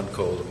the one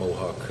called the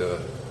Mohawk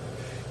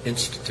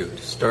Institute.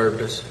 Starved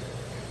us,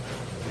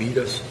 beat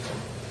us,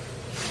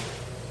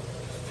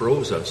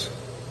 froze us,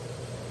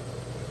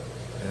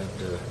 and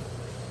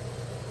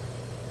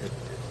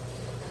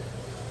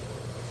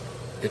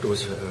it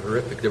was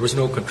horrific. There was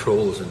no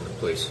controls in the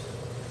place.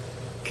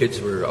 Kids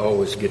were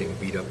always getting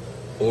beat up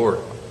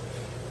or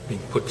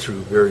being put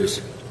through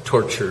various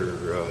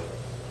torture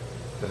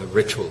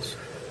rituals.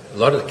 A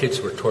lot of the kids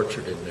were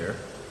tortured in there.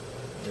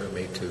 They were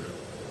made to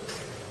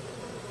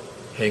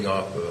hang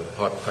off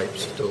hot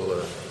pipes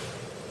till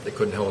they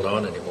couldn't hold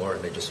on anymore,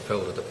 and they just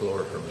fell to the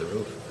floor from the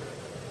roof.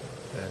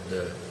 And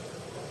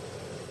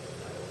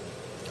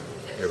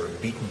they were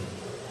beaten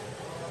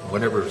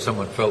whenever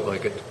someone felt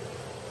like it.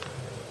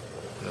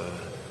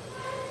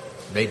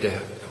 Made to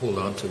hold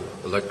on to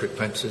electric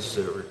fences.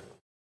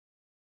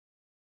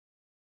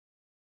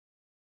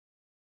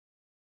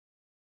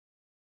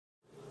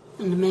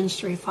 And the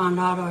ministry found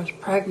out I was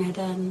pregnant,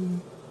 and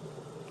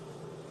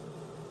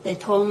they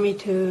told me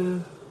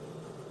to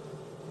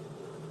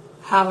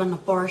have an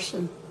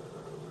abortion.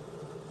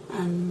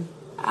 And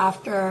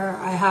after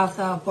I have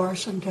the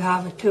abortion, to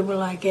have a tubal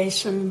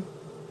ligation,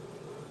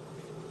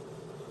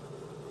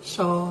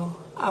 so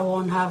I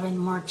won't have any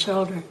more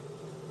children.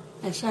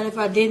 They said if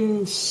I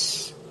didn't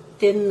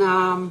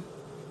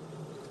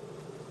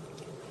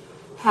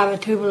have a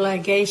tubal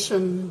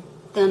ligation,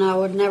 then I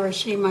would never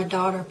see my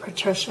daughter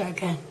Patricia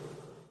again.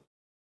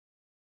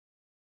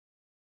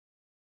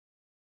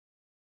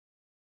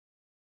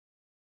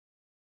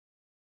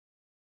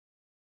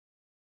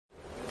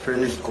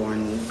 Furnace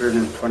going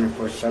burning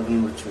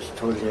 24/7, which was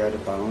totally out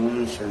of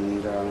bounds,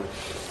 and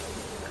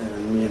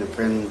me and a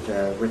friend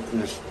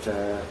witnessed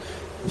the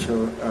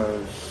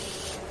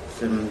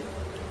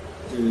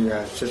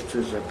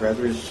sisters or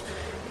brothers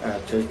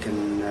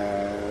taken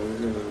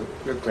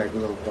looked like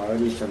little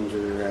bodies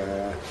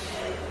under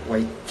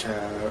white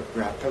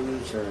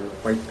wrappings or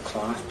white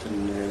cloth,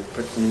 and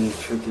put them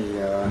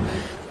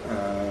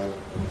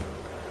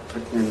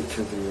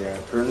into the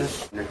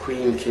furnace. And the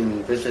Queen came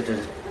and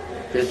visited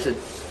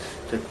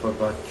for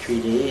about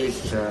 3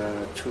 days,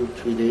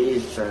 2-3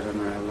 days. I don't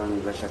know how long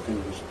it was. I think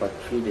it was about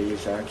 3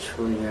 days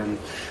actually, and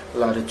a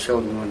lot of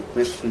children went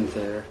missing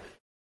there.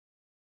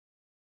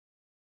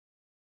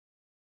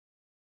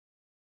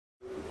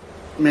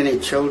 Many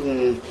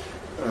children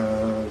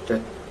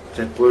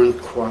that weren't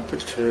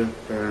cooperative,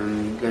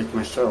 like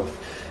myself,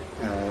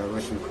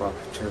 wasn't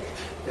cooperative,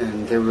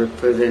 and they were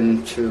put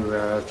into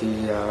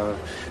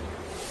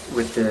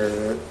with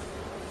the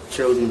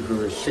children who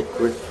were sick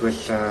with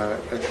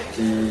at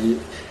the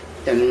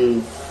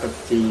end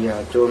of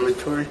the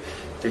dormitory.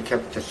 They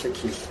kept the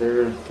sickies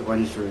there, the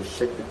ones who were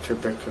sick with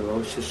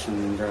tuberculosis,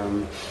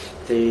 and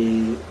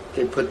they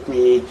put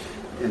me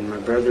and my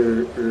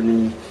brother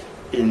Ernie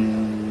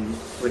in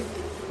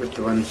with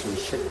the ones who were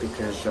sick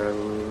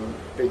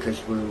because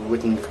we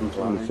wouldn't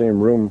comply. In the same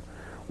room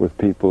with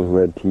people who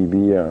had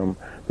TB,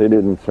 they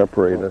didn't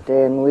separate us.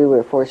 Then we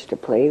were forced to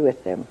play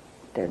with them.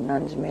 The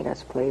nuns made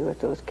us play with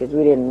those kids.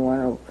 We didn't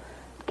want to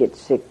get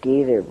sick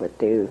either, but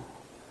they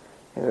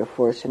were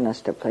forcing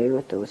us to play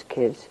with those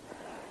kids.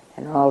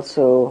 And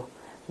also,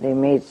 they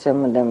made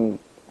some of them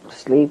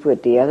sleep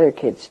with the other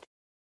kids.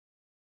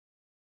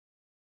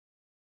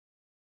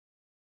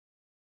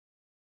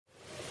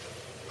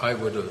 I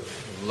would have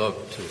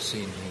loved to have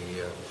seen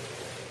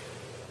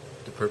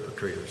the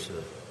perpetrators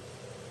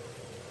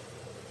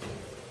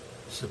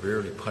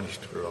severely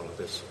punished for all of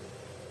this.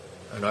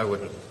 And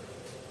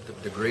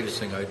the greatest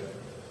thing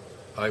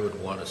I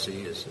would want to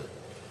see is the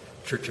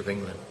Church of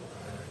England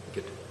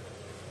get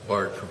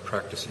barred from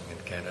practicing in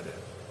Canada.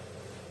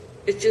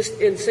 It's just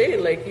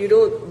insane. Like, you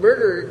don't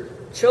murder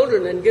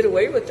children and get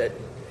away with it.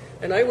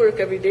 And I work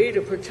every day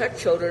to protect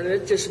children, and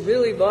it just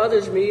really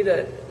bothers me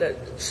that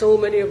so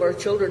many of our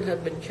children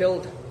have been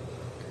killed.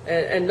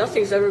 And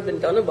nothing's ever been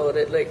done about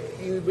it. Like,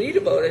 you read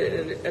about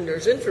it, and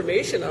there's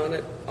information on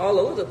it all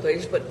over the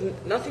place,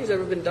 but nothing's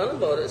ever been done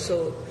about it.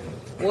 So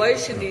why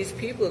should these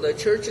people, the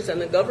churches and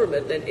the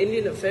government and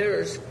Indian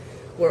Affairs,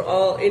 we're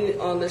all in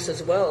on this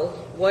as well,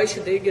 why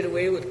should they get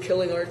away with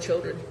killing our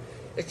children?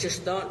 It's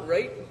just not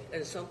right,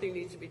 and something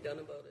needs to be done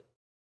about it.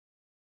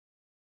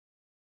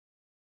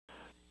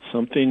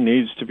 Something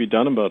needs to be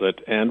done about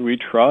it, and we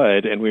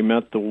tried, and we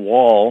met the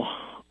wall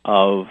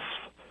of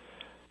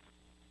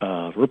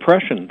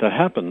repression that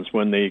happens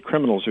when the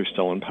criminals are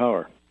still in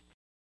power.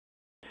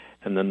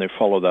 And then they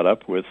follow that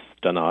up with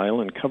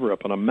denial and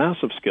cover-up on a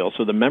massive scale,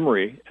 so the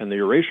memory and the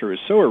erasure is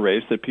so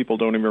erased that people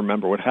don't even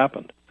remember what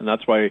happened. And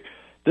that's why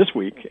this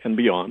week and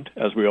beyond,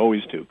 as we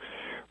always do,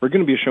 we're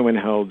going to be showing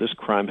how this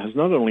crime has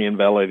not only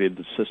invalidated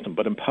the system,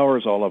 but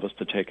empowers all of us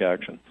to take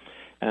action.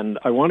 And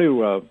I want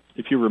to,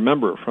 if you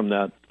remember from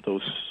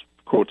those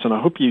quotes, and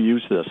I hope you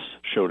use this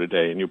show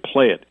today and you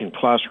play it in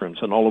classrooms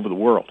and all over the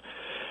world,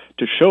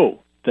 to show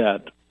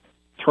that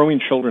throwing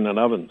children in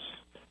ovens,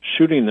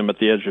 shooting them at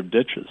the edge of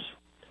ditches,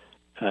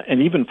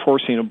 and even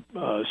forcing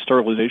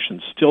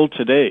sterilization still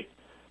today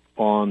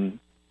on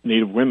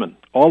Native women,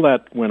 all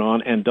that went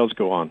on and does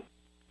go on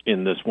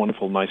in this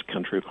wonderful, nice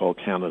country called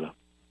Canada.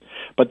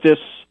 But this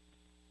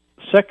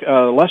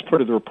last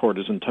part of the report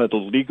is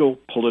entitled Legal,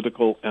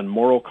 Political, and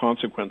Moral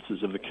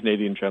Consequences of the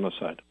Canadian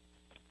Genocide.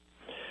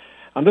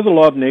 Under the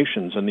Law of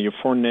Nations and the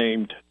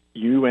aforenamed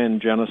UN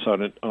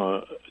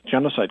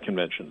Genocide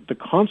Convention, the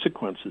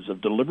consequences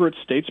of deliberate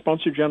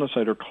state-sponsored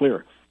genocide are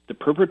clear. The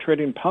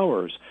perpetrating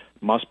powers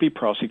must be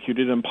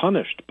prosecuted and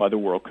punished by the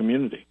world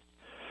community.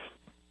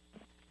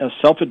 As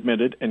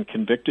self-admitted and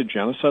convicted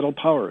genocidal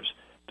powers,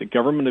 the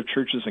government of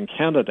churches in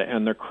Canada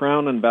and their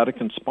Crown and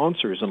Vatican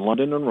sponsors in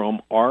London and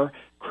Rome are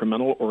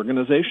criminal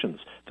organizations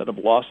that have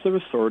lost their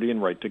authority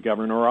and right to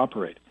govern or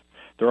operate.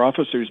 Their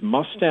officers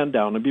must stand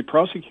down and be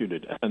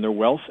prosecuted, and their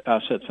wealth,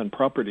 assets, and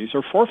properties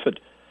are forfeited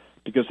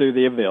because they're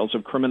the avails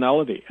of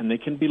criminality, and they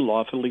can be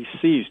lawfully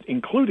seized,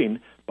 including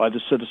by the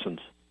citizens.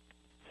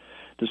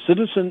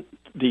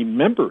 The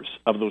members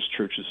of those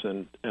churches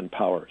and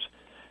powers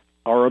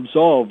are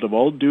absolved of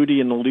all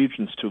duty and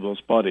allegiance to those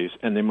bodies,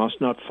 and they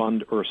must not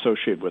fund or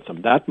associate with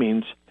them. That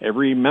means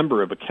every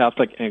member of a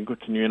Catholic,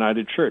 Anglican,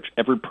 United Church,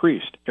 every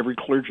priest, every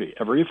clergy,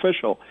 every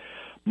official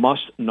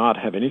must not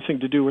have anything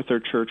to do with their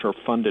church or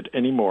fund it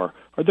anymore,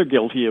 or they're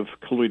guilty of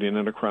colluding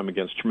in a crime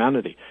against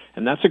humanity.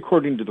 And that's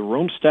according to the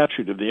Rome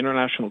Statute of the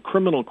International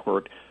Criminal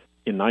Court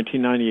in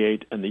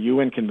 1998 and the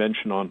UN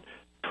Convention on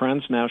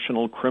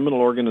Transnational Criminal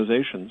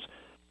Organizations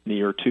in the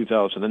year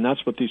 2000. And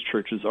that's what these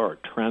churches are,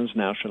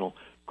 transnational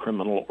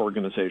criminal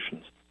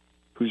organizations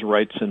whose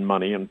rights and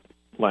money and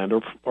land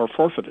are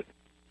forfeited.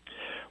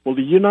 Well,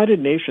 the United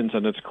Nations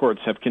and its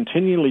courts have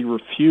continually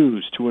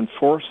refused to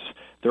enforce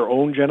their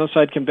own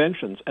genocide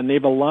conventions, and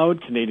they've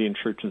allowed Canadian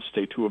church and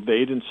state to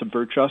evade and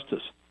subvert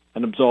justice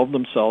and absolve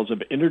themselves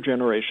of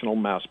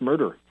intergenerational mass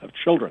murder of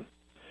children.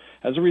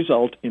 As a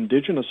result,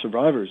 Indigenous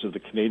survivors of the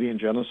Canadian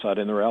genocide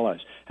and their allies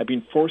have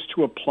been forced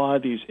to apply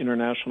these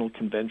international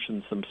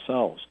conventions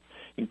themselves,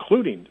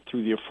 including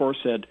through the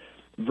aforesaid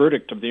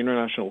verdict of the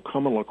International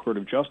Common Law Court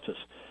of Justice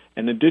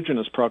and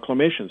Indigenous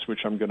proclamations, which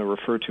I'm going to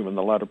refer to in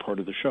the latter part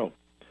of the show.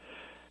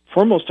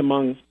 Foremost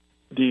among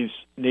these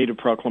Native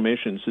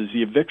proclamations is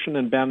the eviction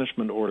and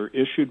banishment order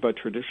issued by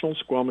traditional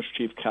Squamish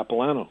Chief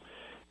Capilano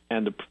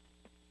and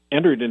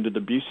entered into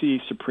the BC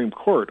Supreme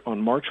Court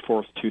on March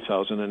 4th,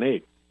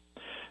 2008.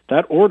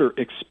 That order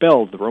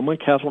expelled the Roman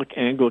Catholic,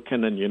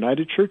 Anglican, and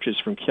United Churches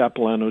from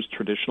Capilano's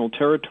traditional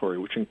territory,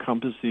 which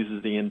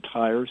encompasses the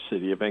entire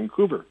city of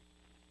Vancouver.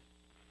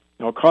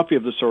 Now, a copy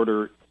of this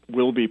order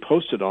will be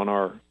posted on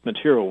our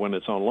material when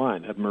it's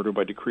online at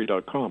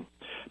murderbydecree.com.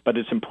 But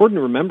it's important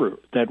to remember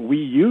that we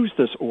used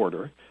this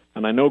order,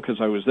 and I know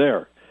because I was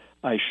there.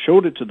 I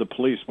showed it to the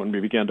police when we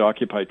began to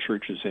occupy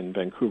churches in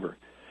Vancouver.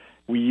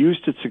 We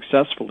used it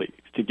successfully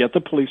to get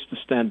the police to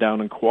stand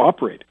down and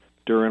cooperate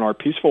during our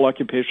peaceful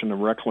occupation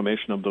and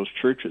reclamation of those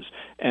churches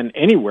and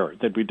anywhere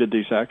that we did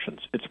these actions.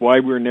 It's why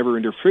we were never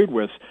interfered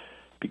with,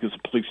 because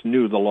the police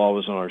knew the law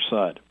was on our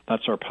side.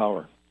 That's our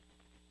power.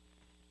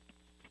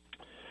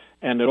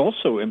 And it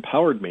also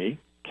empowered me,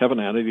 Kevin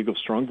Annett, Eagle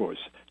Strong Voice,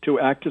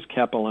 to act as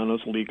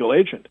Capilano's legal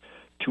agent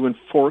to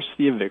enforce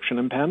the eviction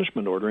and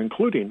banishment order,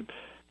 including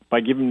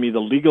by giving me the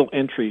legal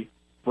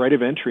right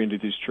of entry into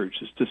these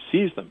churches to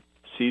seize them,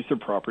 seize their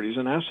properties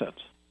and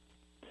assets.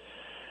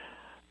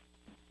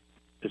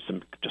 It's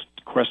just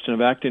a question of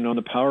acting on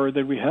the power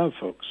that we have,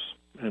 folks.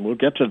 And we'll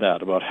get to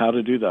that, about how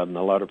to do that in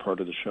the latter part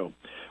of the show.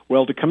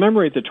 Well, to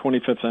commemorate the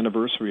 25th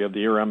anniversary of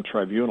the Iram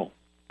Tribunal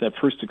that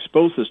first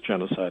exposed this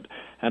genocide,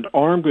 and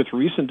armed with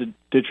recent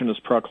Indigenous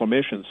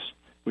proclamations,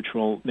 which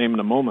we'll name in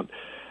a moment,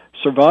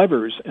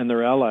 survivors and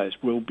their allies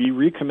will be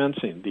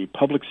recommencing the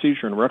public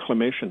seizure and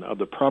reclamation of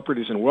the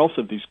properties and wealth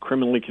of these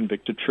criminally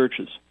convicted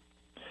churches.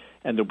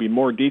 And there'll be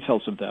more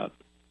details of that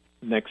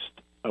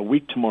a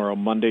week tomorrow,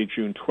 Monday,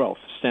 June 12th.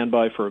 Stand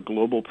by for a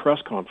global press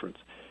conference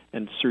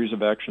and a series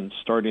of actions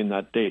starting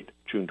that date,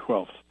 June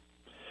 12th.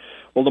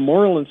 Well, the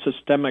moral and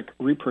systemic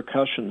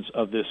repercussions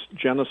of this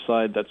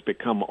genocide that's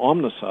become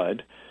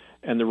omnicide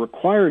and the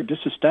required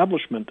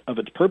disestablishment of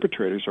its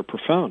perpetrators are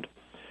profound.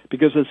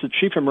 Because as the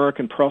chief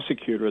American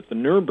prosecutor at the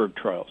Nuremberg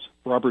trials,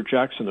 Robert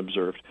Jackson,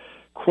 observed,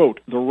 quote,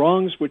 "The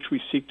wrongs which we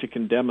seek to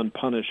condemn and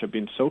punish have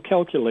been so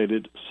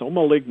calculated, so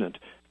malignant,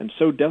 and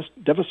so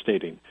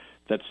devastating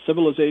that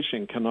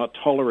civilization cannot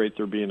tolerate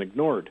their being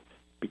ignored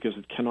because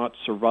it cannot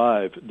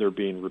survive their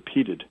being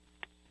repeated."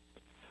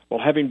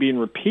 Well, having been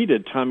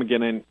repeated time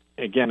again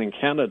in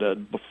Canada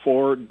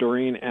before,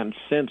 during, and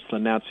since the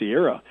Nazi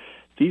era,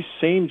 these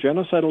same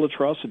genocidal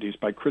atrocities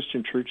by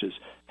Christian churches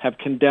have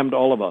condemned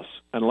all of us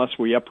unless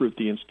we uproot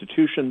the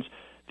institutions,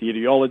 the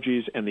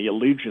ideologies, and the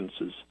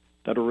allegiances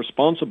that are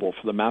responsible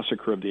for the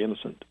massacre of the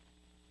innocent.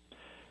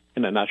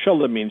 In a nutshell,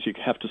 that means you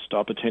have to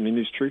stop attending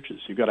these churches.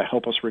 You've got to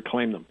help us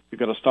reclaim them. You've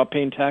got to stop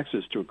paying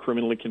taxes to a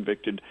criminally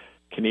convicted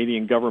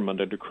Canadian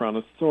government under Crown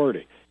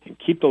authority and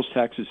keep those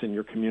taxes in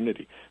your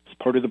community. It's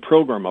part of the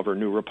program of our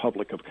new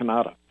Republic of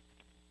Canada.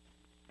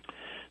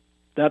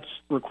 That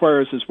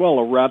requires as well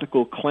a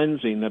radical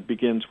cleansing that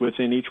begins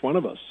within each one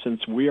of us,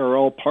 since we are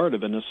all part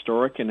of an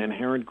historic and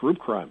inherent group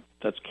crime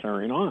that's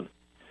carrying on.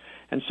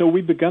 And so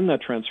we've begun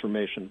that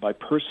transformation by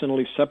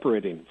personally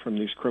separating from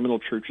these criminal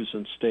churches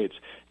and states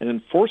and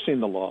enforcing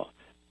the law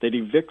that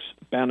evicts,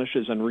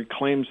 banishes, and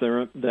reclaims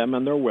them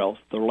and their wealth,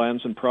 their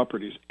lands and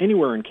properties,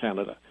 anywhere in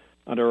Canada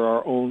under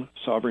our own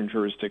sovereign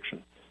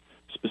jurisdiction.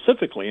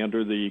 specifically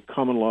under the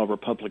common law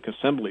republic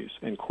assemblies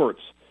and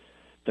courts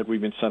that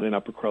we've been setting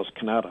up across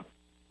Canada.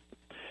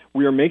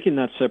 We are making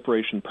that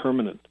separation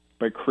permanent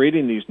by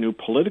creating these new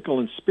political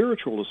and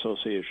spiritual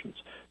associations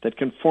that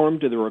conform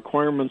to the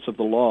requirements of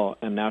the law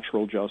and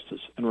natural justice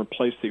and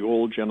replace the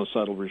old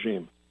genocidal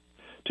regime.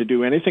 To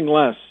do anything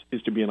less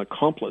is to be an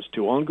accomplice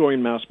to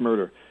ongoing mass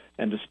murder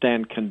and to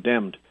stand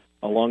condemned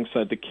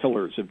alongside the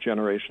killers of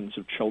generations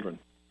of children.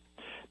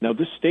 Now,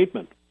 this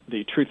statement,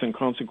 the Truth and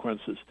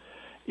Consequences,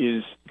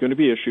 is going to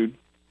be issued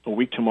a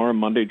week tomorrow,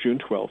 Monday, June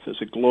 12th,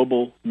 as a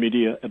global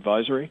media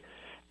advisory,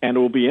 and it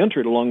will be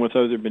entered along with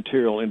other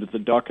material into the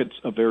dockets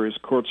of various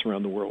courts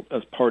around the world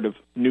as part of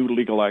new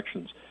legal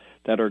actions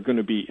that are going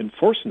to be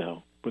enforced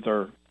now with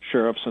our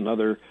sheriffs and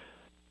other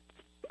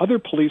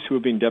police who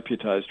have been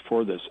deputized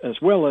for this, as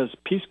well as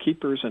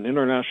peacekeepers and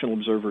international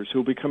observers who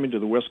will be coming to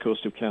the west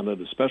coast of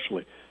Canada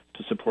especially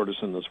to support us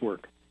in this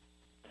work.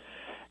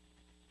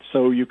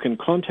 So you can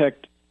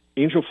contact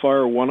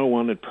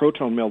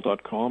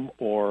angelfire101@protonmail.com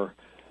or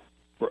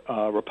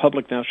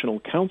Republic National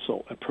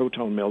Council at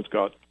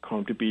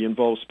protonmail.com to be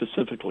involved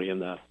specifically in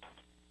that.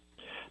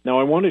 Now,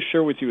 I want to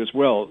share with you as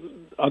well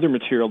other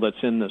material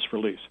that's in this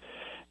release.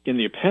 In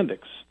the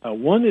appendix,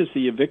 one is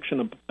the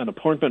eviction and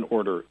appointment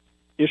order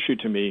issued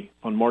to me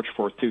on March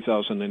 4th,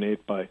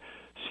 2008 by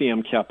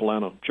CM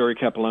Capilano, Jerry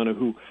Capilano,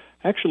 who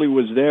actually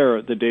was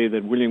there the day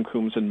that William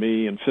Coombs and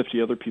me and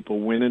 50 other people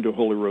went into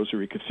Holy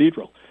Rosary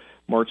Cathedral,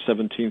 March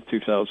 17th,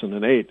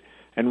 2008,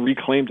 and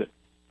reclaimed it.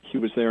 He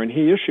was there, and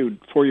he issued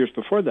 4 years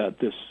before that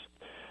this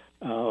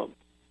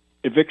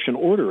eviction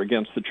order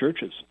against the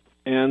churches,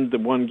 and the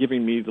one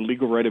giving me the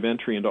legal right of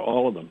entry into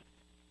all of them.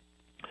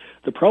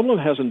 The problem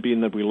hasn't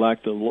been that we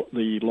lack the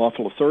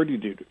lawful authority to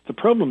do it. The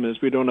problem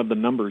is we don't have the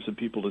numbers of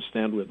people to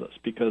stand with us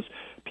because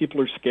people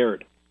are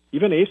scared.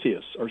 Even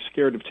atheists are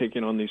scared of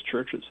taking on these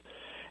churches.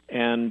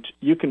 And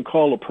you can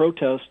call a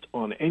protest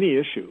on any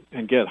issue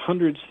and get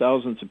hundreds,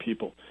 thousands of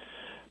people.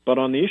 But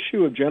on the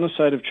issue of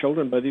genocide of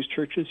children by these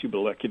churches, you'd be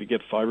lucky to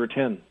get 5 or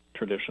 10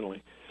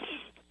 traditionally.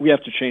 We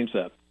have to change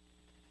that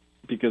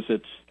because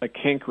it's a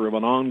canker of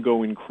an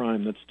ongoing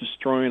crime that's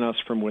destroying us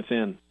from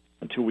within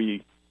until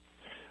we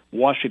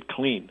wash it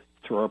clean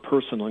through our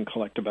personal and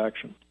collective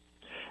action.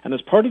 And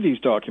as part of these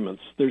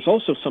documents, there's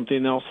also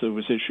something else that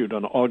was issued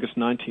on August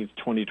 19th,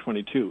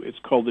 2022. It's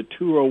called the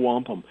Turo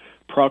Wampum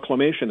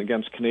Proclamation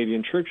Against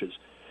Canadian Churches.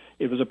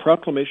 It was a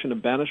proclamation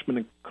of banishment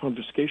and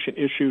confiscation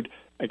issued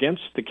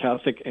against the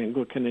Catholic,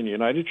 Anglican, and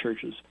United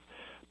Churches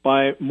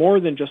by more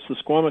than just the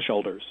Squamish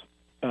elders.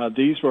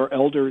 These were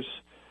elders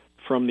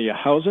from the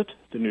Ahousaht,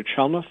 the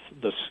Nuu-Chulmouth,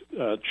 the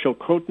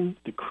Chilcotin,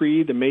 the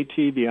Cree, the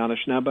Métis, the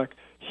Anishinaabe,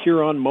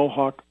 Huron,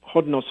 Mohawk,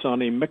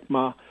 Haudenosaunee,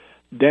 Mi'kmaq,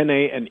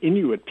 Dene, and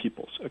Inuit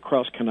peoples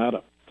across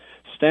Canada,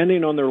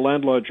 standing on their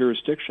land law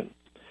jurisdiction.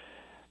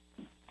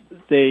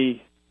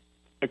 They,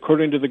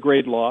 according to the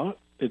Great Law,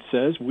 it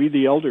says, we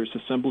the elders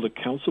assembled at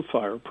council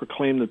fire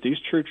proclaim that these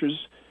churches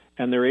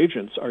and their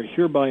agents are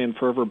hereby and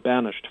forever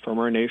banished from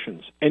our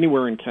nations,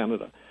 anywhere in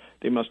Canada.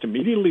 They must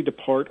immediately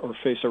depart or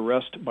face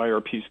arrest by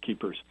our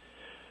peacekeepers.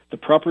 The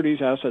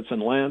properties, assets,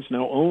 and lands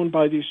now owned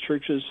by these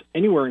churches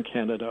anywhere in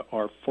Canada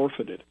are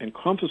forfeited and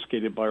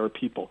confiscated by our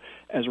people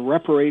as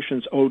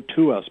reparations owed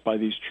to us by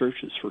these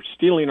churches for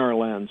stealing our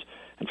lands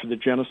and for the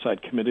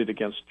genocide committed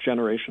against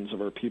generations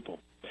of our people.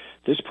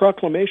 This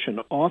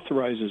proclamation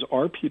authorizes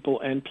our people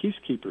and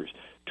peacekeepers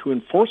to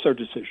enforce our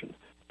decision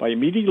by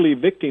immediately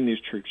evicting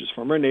these churches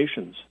from our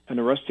nations and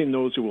arresting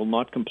those who will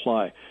not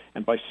comply,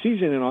 and by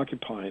seizing and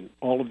occupying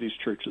all of these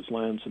churches'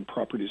 lands and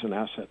properties and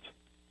assets.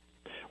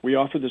 We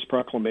offer this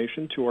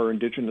proclamation to our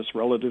Indigenous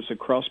relatives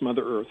across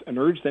Mother Earth and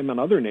urge them and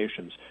other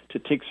nations to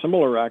take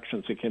similar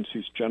actions against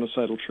these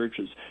genocidal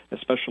churches,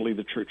 especially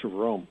the Church of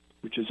Rome,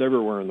 which is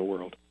everywhere in the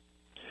world.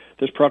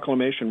 This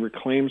proclamation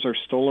reclaims our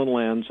stolen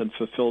lands and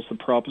fulfills the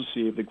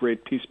prophecy of the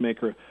great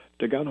peacemaker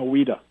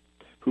Daganowida,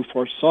 who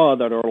foresaw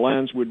that our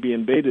lands would be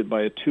invaded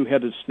by a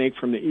two-headed snake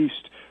from the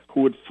east,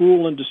 who would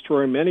fool and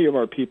destroy many of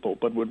our people,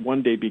 but would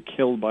one day be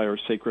killed by our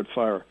sacred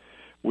fire.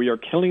 We are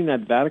killing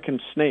that Vatican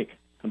snake,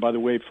 and by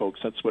the way, folks,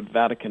 that's what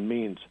Vatican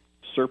means,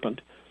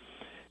 serpent,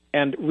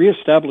 and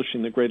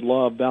reestablishing the great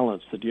law of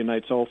balance that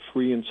unites all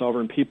free and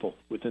sovereign people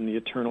within the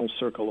eternal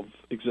circle of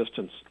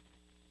existence.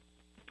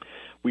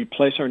 We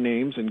place our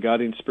names and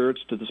guiding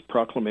spirits to this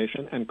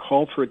proclamation and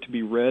call for it to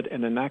be read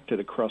and enacted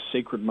across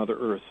sacred Mother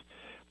Earth.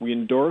 We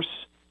endorse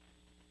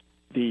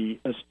the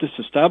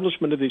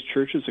disestablishment of these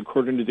churches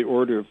according to the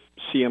order of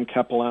C.M.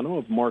 Capilano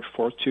of March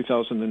 4th,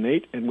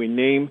 2008, and we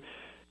name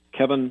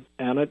Kevin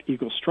Annett,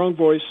 Eagle Strong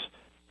Voice,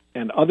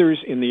 and others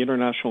in the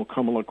International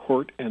Common Law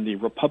Court and the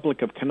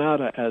Republic of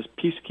Canada as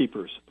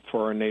peacekeepers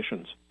for our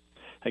nations.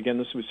 Again,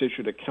 this was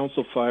issued at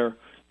Council Fire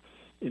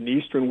in the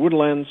Eastern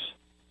Woodlands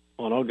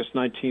on August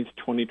 19th,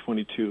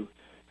 2022,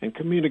 and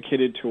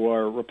communicated to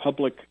our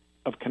Republic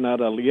of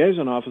Canada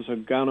Liaison Officer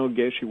Gano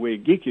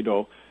Geshiwe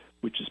Gikido,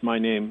 which is my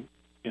name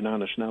in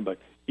Anishinaabe,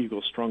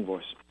 Eagle Strong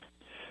Voice.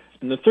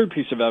 And the third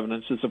piece of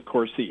evidence is, of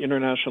course, the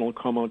International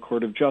Common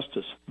Court of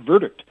Justice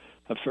verdict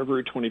of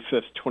February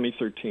 25th,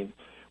 2013,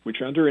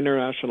 which under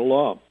international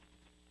law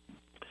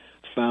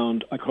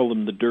found, I call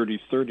them the dirty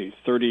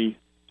 30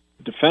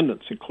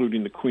 defendants,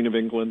 including the Queen of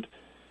England,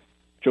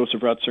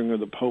 Joseph Ratzinger,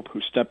 the Pope, who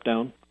stepped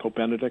down, Pope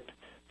Benedict,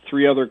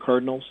 3 other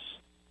cardinals,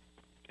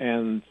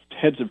 and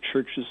heads of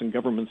churches and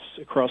governments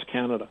across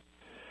Canada.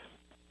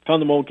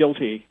 Found them all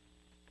guilty,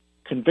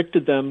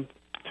 convicted them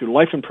to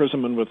life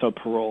imprisonment without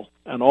parole,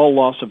 and all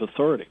loss of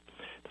authority.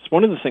 It's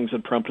one of the things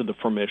that prompted the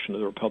formation of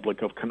the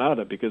Republic of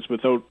Canada, because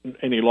without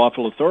any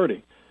lawful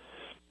authority,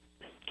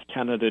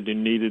 Canada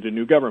needed a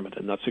new government,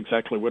 and that's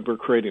exactly what we're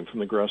creating from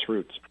the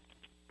grassroots.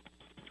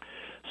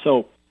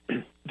 So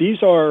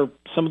these are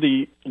some of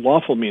the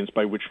lawful means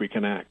by which we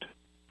can act.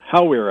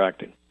 How we are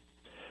acting?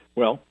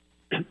 Well,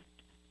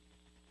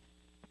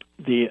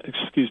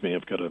 excuse me,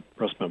 I've got to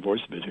rest my voice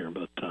a bit here,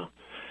 but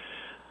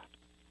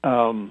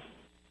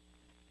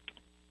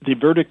the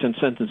verdict and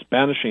sentence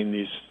banishing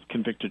these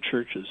convicted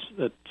churches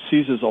that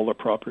seizes all their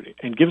property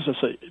and gives us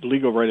a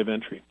legal right of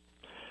entry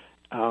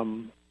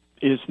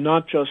is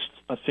not just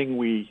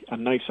a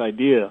nice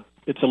idea.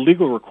 It's a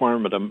legal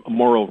requirement, a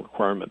moral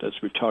requirement, as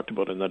we've talked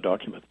about in that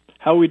document.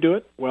 How we do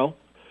it? Well,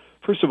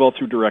 first of all,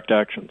 through direct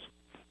actions,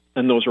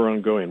 and those are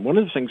ongoing. One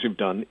of the things we've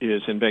done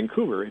is in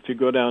Vancouver, if you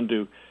go down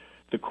to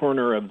the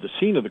corner of the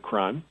scene of the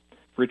crime,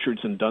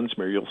 Richards and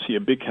Dunsmuir, you'll see a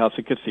big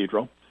Catholic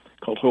cathedral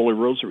called Holy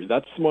Rosary.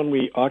 That's the one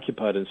we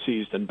occupied and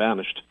seized and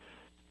banished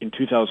in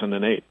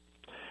 2008.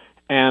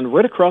 And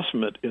right across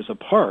from it is a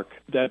park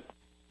that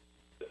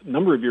a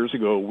number of years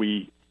ago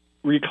we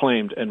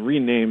reclaimed and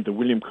renamed the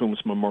William Coombs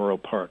Memorial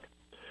Park.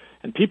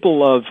 And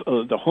people of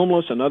the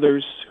homeless and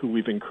others who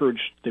we've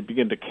encouraged, they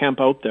begin to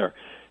camp out there.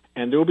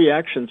 And there will be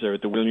actions there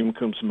at the William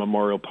Coombs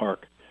Memorial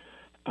Park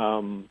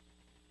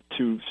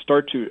to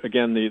start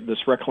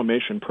this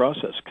reclamation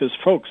process. Because,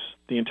 folks,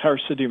 the entire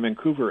city of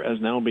Vancouver has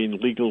now been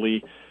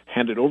legally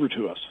handed over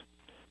to us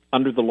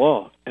under the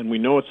law. And we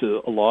know it's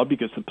a law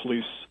because the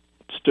police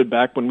stood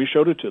back when we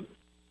showed it to them.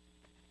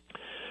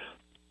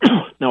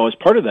 Now, as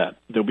part of that,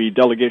 there'll be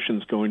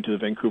delegations going to the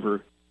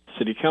Vancouver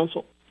City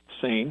Council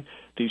saying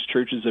these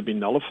churches have been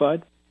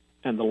nullified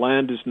and the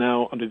land is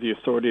now under the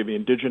authority of the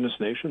Indigenous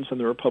nations and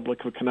the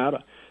Republic of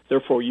Canada.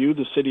 Therefore, you,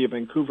 the City of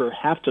Vancouver,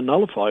 have to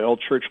nullify all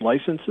church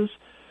licenses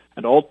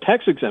and all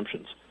tax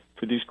exemptions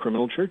for these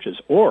criminal churches,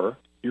 or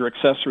your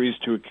accessories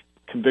to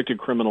convicted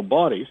criminal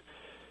bodies,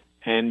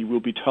 and you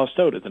will be tossed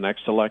out at the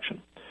next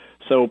election.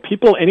 So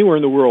people anywhere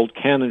in the world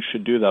can and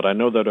should do that. I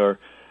know that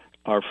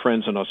our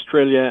friends in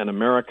Australia and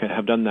America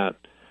have done that.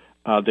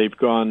 They've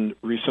gone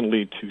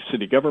recently to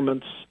city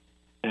governments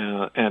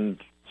and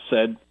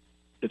said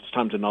it's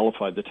time to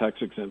nullify the tax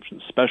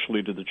exemptions,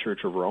 especially to the Church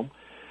of Rome,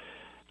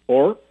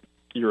 or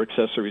your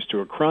accessories to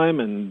a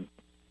crime, and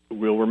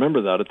we'll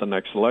remember that at the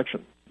next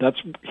election. That's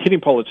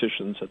hitting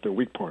politicians at their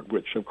weak point,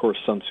 which, of course,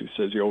 Sun Tzu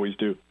says you always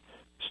do.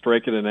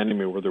 Strike at an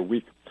enemy where they're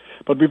weak.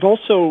 But we've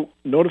also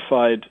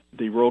notified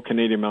the Royal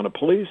Canadian Mounted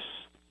Police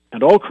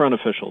and all Crown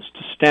officials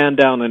to stand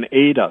down and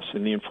aid us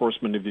in the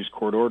enforcement of these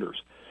court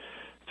orders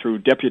through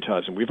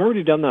deputizing. We've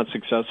already done that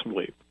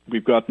successfully.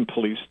 We've gotten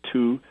police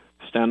to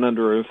stand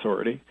under our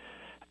authority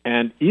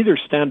and either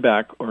stand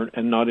back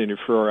and not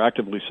interfere or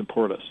actively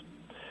support us.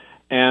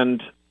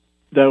 And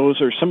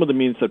those are some of the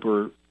means that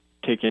we're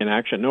taking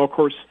action. Now, of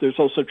course, there's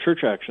also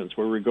church actions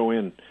where we go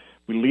in,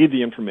 we lead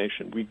the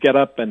information, we get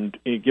up and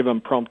give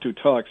impromptu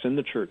talks in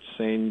the church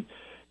saying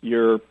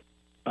you're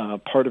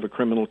part of a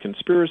criminal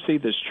conspiracy,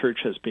 this church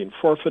has been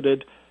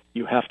forfeited,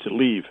 you have to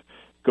leave,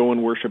 go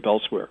and worship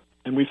elsewhere.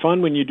 And we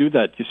find when you do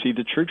that, you see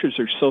the churches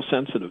are so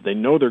sensitive, they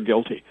know they're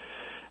guilty.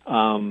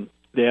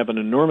 They have an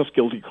enormous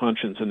guilty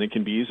conscience and they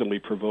can be easily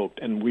provoked.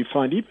 And we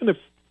find even if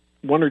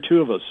one or two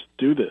of us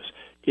do this,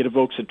 it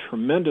evokes a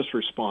tremendous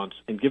response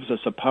and gives us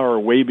a power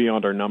way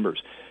beyond our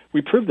numbers.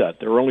 We proved that.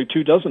 There were only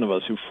 24 of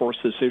us who forced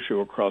this issue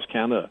across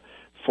Canada,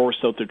 forced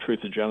out the truth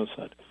of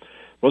genocide.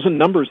 It wasn't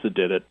numbers that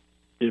did it.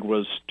 It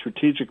was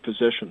strategic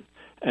position.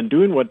 And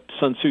doing what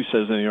Sun Tzu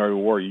says in the Art of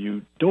War,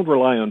 you don't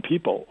rely on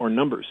people or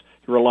numbers.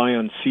 You rely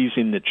on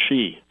seizing the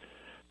chi,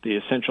 the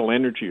essential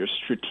energy or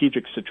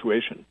strategic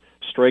situation,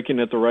 striking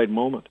at the right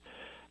moment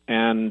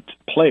and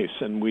place.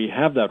 And we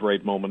have that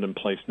right moment and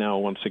place now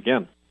once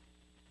again.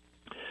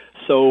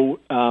 So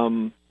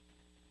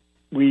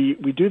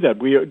we do that.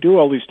 We do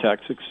all these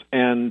tactics,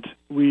 and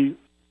we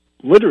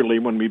literally,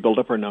 when we build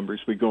up our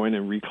numbers, we go in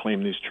and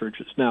reclaim these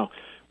churches. Now,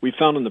 we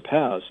found in the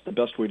past the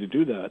best way to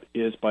do that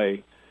is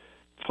by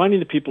finding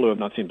the people who have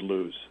nothing to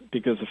lose,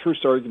 because the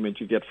first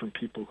argument you get from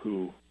people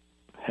who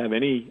have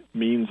any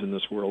means in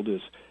this world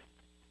is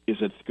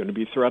it going to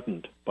be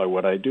threatened by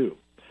what I do?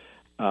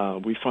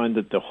 We find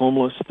that the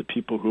homeless, the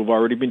people who have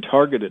already been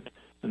targeted,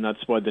 and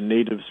that's why the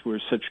natives were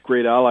such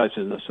great allies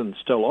in this and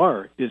still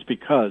are, is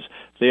because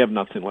they have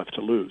nothing left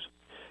to lose.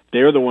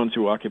 They're the ones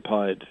who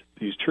occupied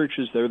these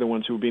churches. They're the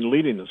ones who have been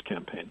leading this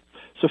campaign.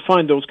 So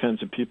find those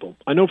kinds of people.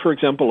 I know, for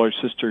example, our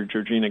sister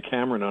Georgina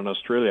Cameron in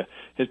Australia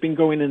has been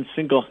going in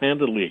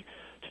single-handedly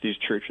to these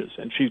churches,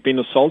 and she's been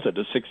assaulted.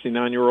 A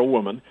 69-year-old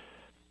woman,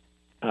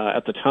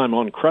 at the time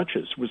on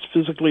crutches, was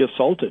physically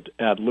assaulted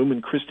at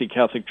Lumen Christi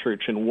Catholic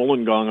Church in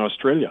Wollongong,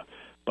 Australia,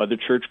 by the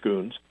church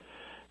goons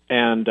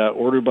and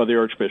ordered by the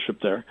Archbishop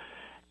there.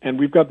 And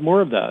we've got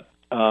more of that,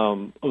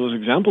 those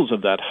examples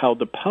of that, how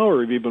the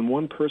power of even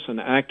one person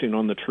acting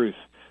on the truth,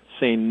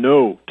 saying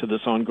no to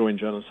this ongoing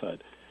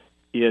genocide,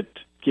 it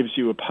gives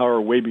you a power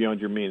way beyond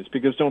your means.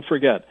 Because don't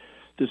forget,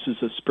 this is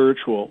a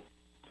spiritual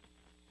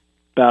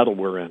battle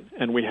we're in,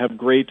 and we have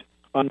great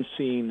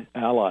unseen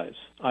allies.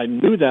 I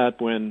knew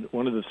that when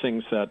one of the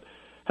things that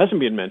hasn't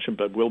been mentioned,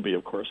 but will be,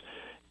 of course,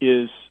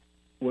 is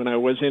when I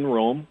was in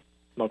Rome,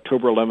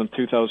 October 11th,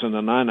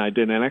 2009, I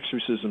did an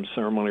exorcism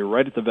ceremony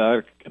right at the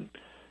Vatican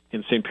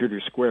in St.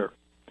 Peter's Square.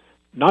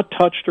 Not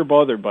touched or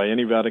bothered by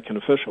any Vatican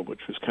official, which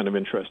was kind of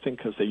interesting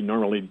because they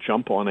normally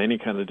jump on any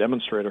kind of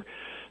demonstrator.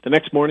 The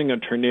next morning, a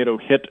tornado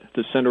hit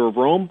the center of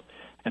Rome,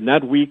 and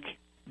that week,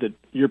 the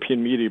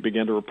European media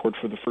began to report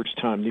for the first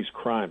time these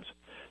crimes.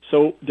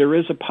 So there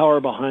is a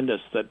power behind us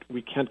that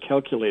we can't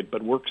calculate,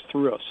 but works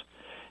through us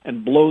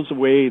and blows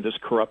away this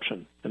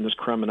corruption and this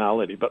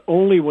criminality, but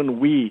only when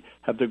we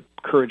have the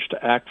courage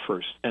to act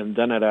first, and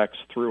then it acts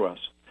through us.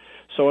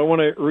 So I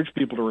want to urge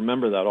people to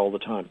remember that all the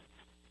time.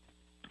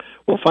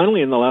 Well,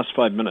 finally, in the last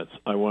 5 minutes,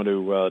 I want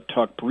to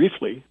talk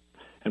briefly,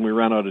 and we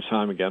ran out of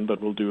time again, but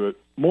we'll do it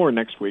more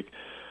next week.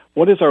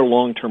 What is our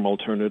long-term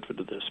alternative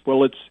to this?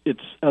 Well,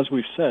 it's as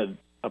we've said,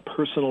 a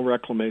personal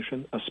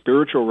reclamation, a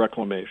spiritual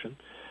reclamation,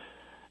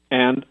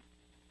 and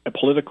a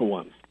political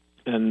one.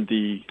 And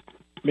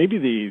maybe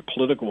the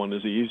political one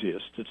is the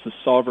easiest. It's the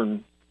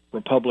Sovereign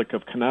Republic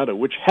of Canada,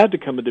 which had to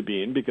come into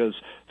being because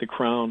the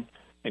Crown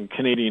and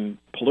Canadian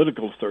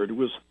political authority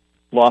was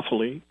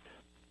lawfully,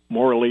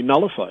 morally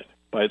nullified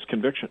by its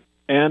conviction.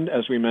 And,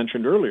 as we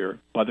mentioned earlier,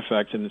 by the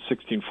fact that in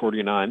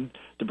 1649,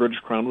 the British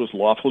Crown was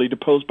lawfully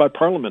deposed by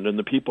Parliament and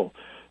the people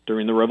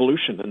during the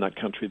revolution in that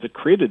country that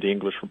created the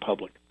English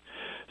Republic.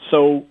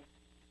 So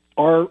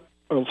our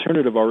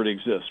alternative already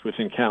exists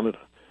within Canada,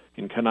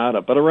 in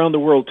Canada, but around the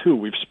world too.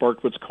 We've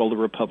sparked what's called the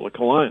Republic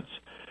Alliance.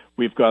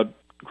 We've got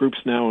groups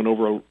now in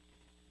over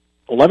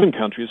 11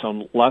 countries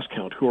on last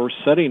count who are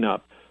setting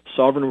up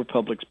sovereign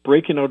republics,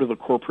 breaking out of the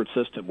corporate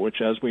system,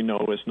 which, as we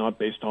know, is not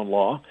based on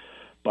law,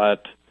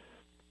 but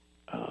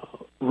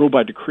rule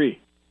by decree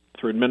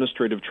through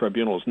administrative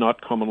tribunals,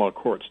 not common law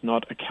courts,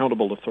 not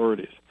accountable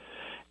authorities.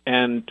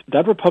 And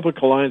that Republic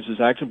Alliance is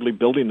actively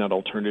building that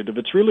alternative.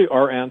 It's really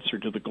our answer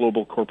to the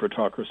global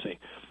corporatocracy,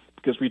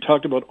 because we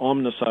talked about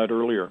omnicide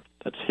earlier.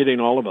 That's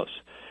hitting all of us.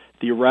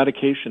 The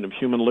eradication of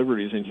human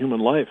liberties and human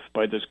life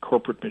by this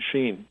corporate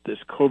machine, this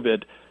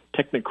COVID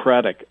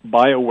technocratic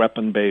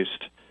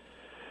bioweapon-based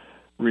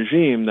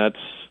regime that's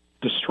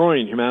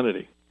destroying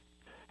humanity.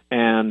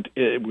 And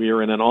we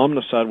are in an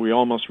omnicide we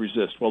almost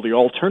resist. Well, the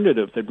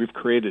alternative that we've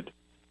created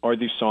are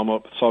these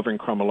sovereign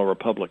criminal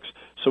republics.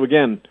 So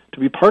again, to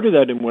be part of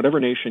that in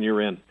whatever nation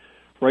you're in,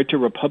 write to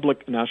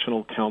Republic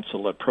National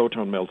Council at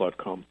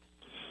protonmail.com.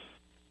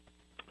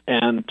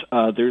 And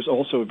there's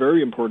also a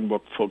very important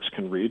book folks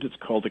can read. It's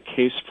called The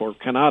Case for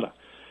Canada.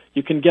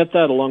 You can get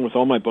that along with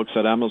all my books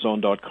at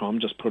Amazon.com.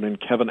 Just put in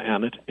Kevin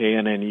Annett,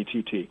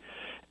 A-N-N-E-T-T.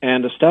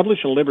 And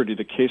Establishing Liberty,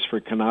 The Case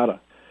for Canada,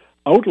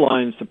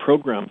 outlines the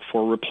program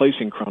for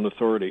replacing Crown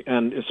authority.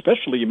 And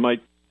especially you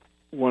might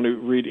want to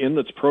read in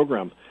this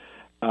program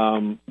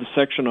the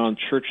section on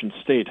church and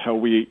state, how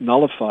we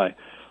nullify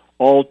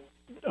all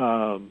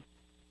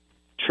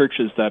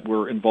churches that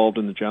were involved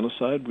in the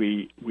genocide.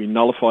 We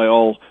nullify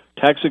all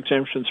tax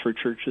exemptions for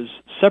churches,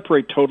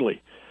 separate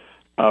totally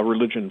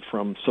religion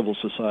from civil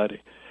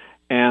society.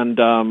 And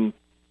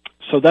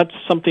so that's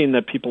something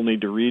that people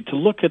need to read to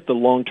look at the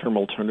long-term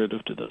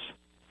alternative to this.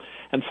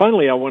 And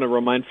finally, I want to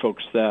remind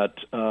folks that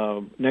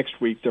next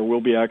week there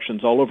will be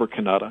actions all over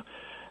Canada.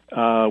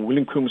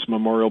 William Coombs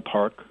Memorial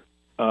Park,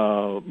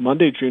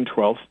 Monday, June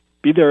 12th.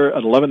 Be there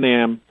at 11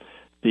 a.m.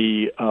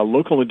 The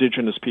local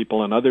Indigenous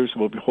people and others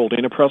will be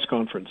holding a press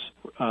conference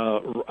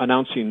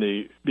announcing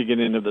the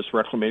beginning of this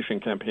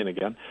reclamation campaign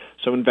again.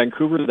 So in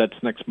Vancouver,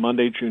 that's next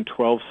Monday, June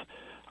 12th,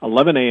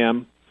 11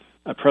 a.m.,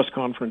 a press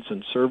conference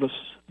and service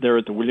there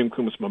at the William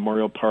Coombs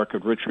Memorial Park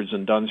at Richards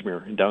and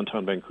Dunsmuir in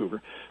downtown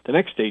Vancouver. The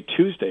next day,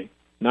 Tuesday,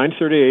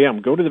 9:30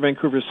 a.m., go to the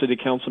Vancouver City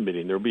Council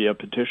meeting. There will be a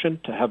petition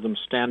to have them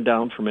stand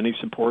down from any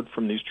support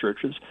from these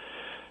churches,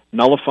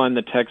 nullifying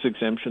the tax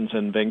exemptions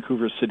and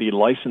Vancouver City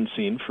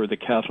licensing for the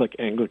Catholic,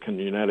 Anglican,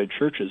 United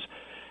Churches.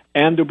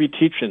 And there'll be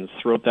teach-ins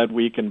throughout that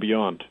week and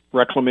beyond,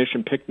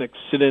 reclamation picnics,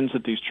 sit-ins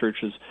at these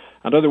churches,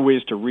 and other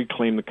ways to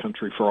reclaim the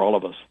country for all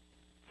of us.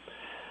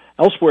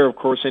 Elsewhere, of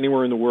course,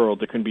 anywhere in the world,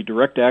 there can be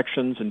direct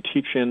actions and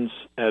teach-ins.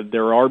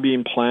 There are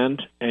being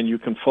planned, and you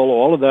can follow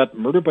all of that at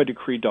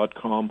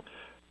murderbydecree.com,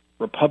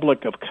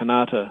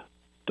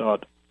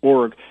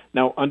 republicofcanada.org.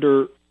 Now,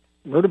 under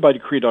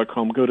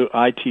murderbydecree.com, go to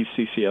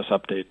ITCCS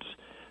updates.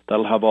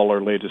 That'll have all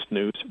our latest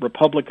news.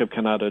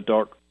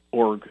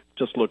 republicofcanada.org.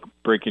 Just look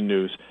breaking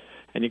news.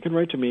 And you can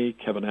write to me,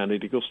 Kevin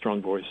Annett, Eagle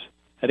Strong Voice,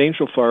 at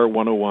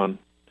angelfire101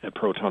 at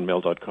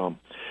protonmail.com.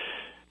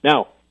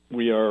 Now,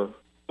 we are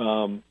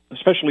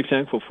especially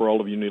thankful for all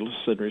of you new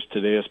listeners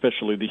today,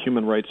 especially the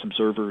human rights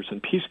observers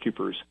and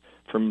peacekeepers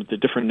from the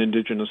different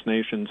Indigenous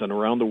nations and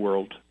around the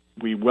world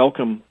We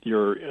welcome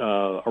your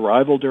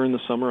arrival during the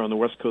summer on the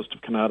west coast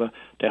of Canada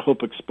to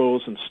help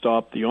expose and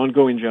stop the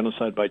ongoing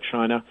genocide by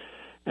China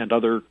and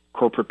other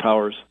corporate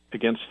powers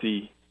against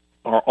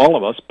all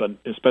of us, but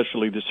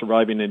especially the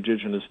surviving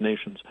Indigenous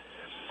nations.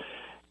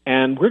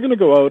 And we're going to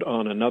go out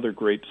on another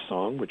great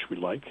song, which we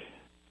like,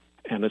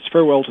 and it's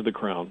Farewell to the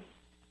Crown.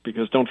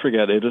 Because don't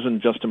forget, it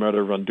isn't just a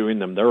matter of undoing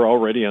them. They're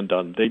already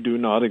undone. They do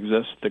not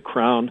exist. The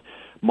crown,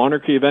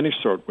 monarchy of any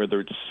sort,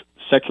 whether it's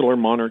secular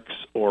monarchs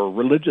or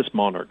religious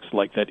monarchs,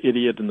 like that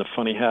idiot in the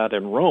funny hat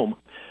in Rome,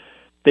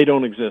 they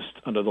don't exist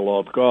under the law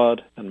of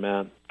God and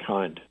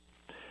mankind.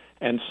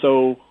 And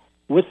so,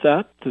 with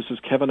that, this is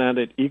Kevin And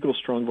at Eagle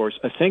Strong Voice.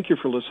 I thank you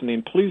for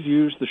listening. Please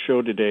use the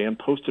show today and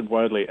post it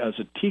widely as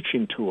a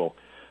teaching tool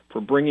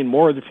for bringing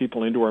more of the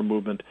people into our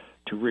movement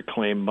to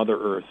reclaim Mother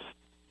Earth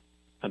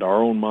and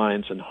our own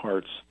minds and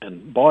hearts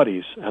and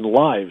bodies and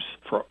lives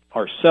for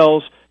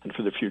ourselves and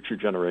for the future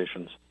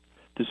generations.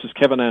 This is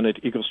Kevin And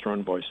at Eagle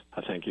Strong Voice.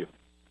 I thank you.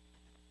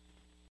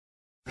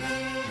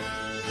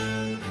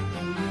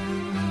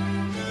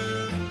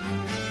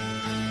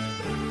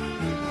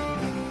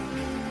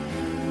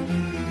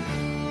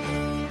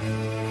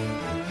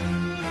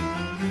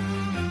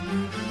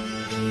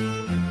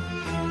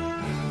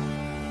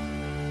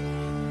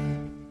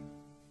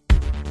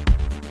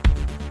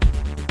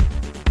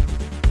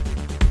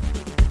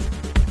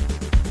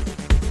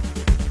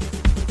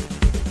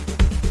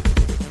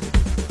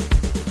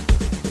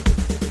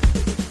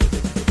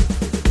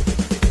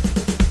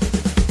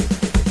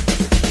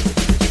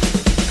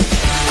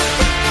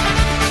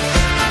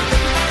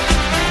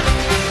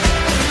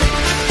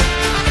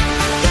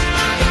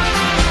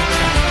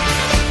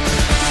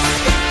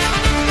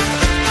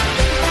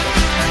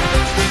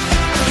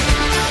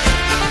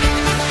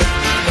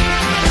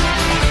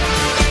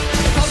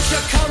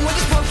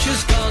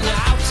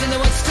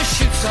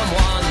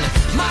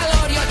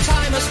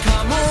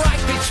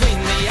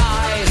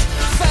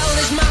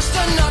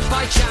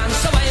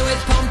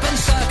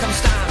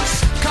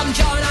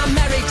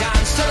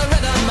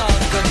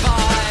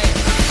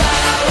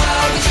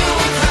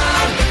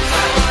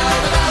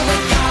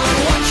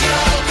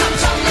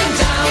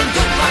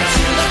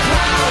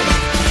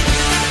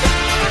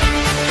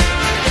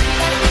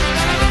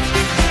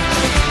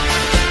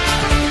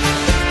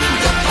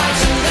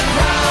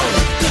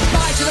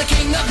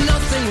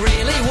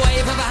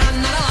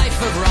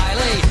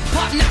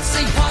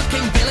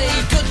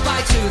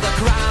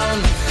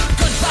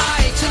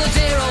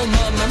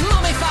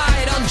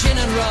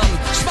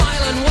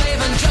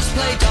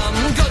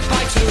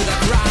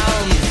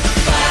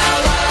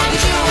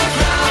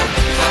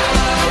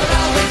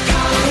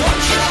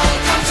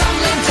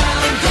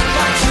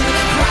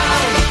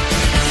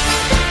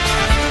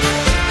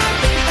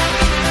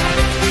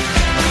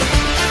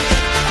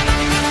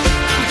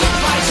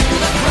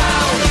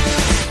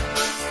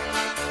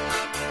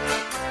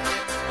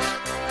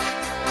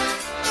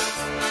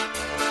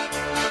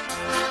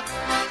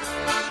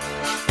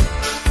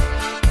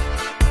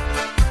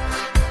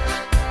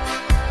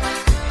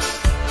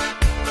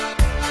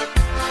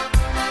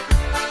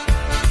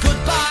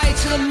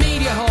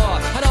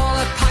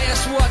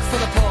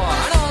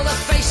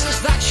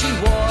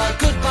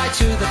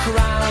 To the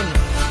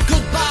crown.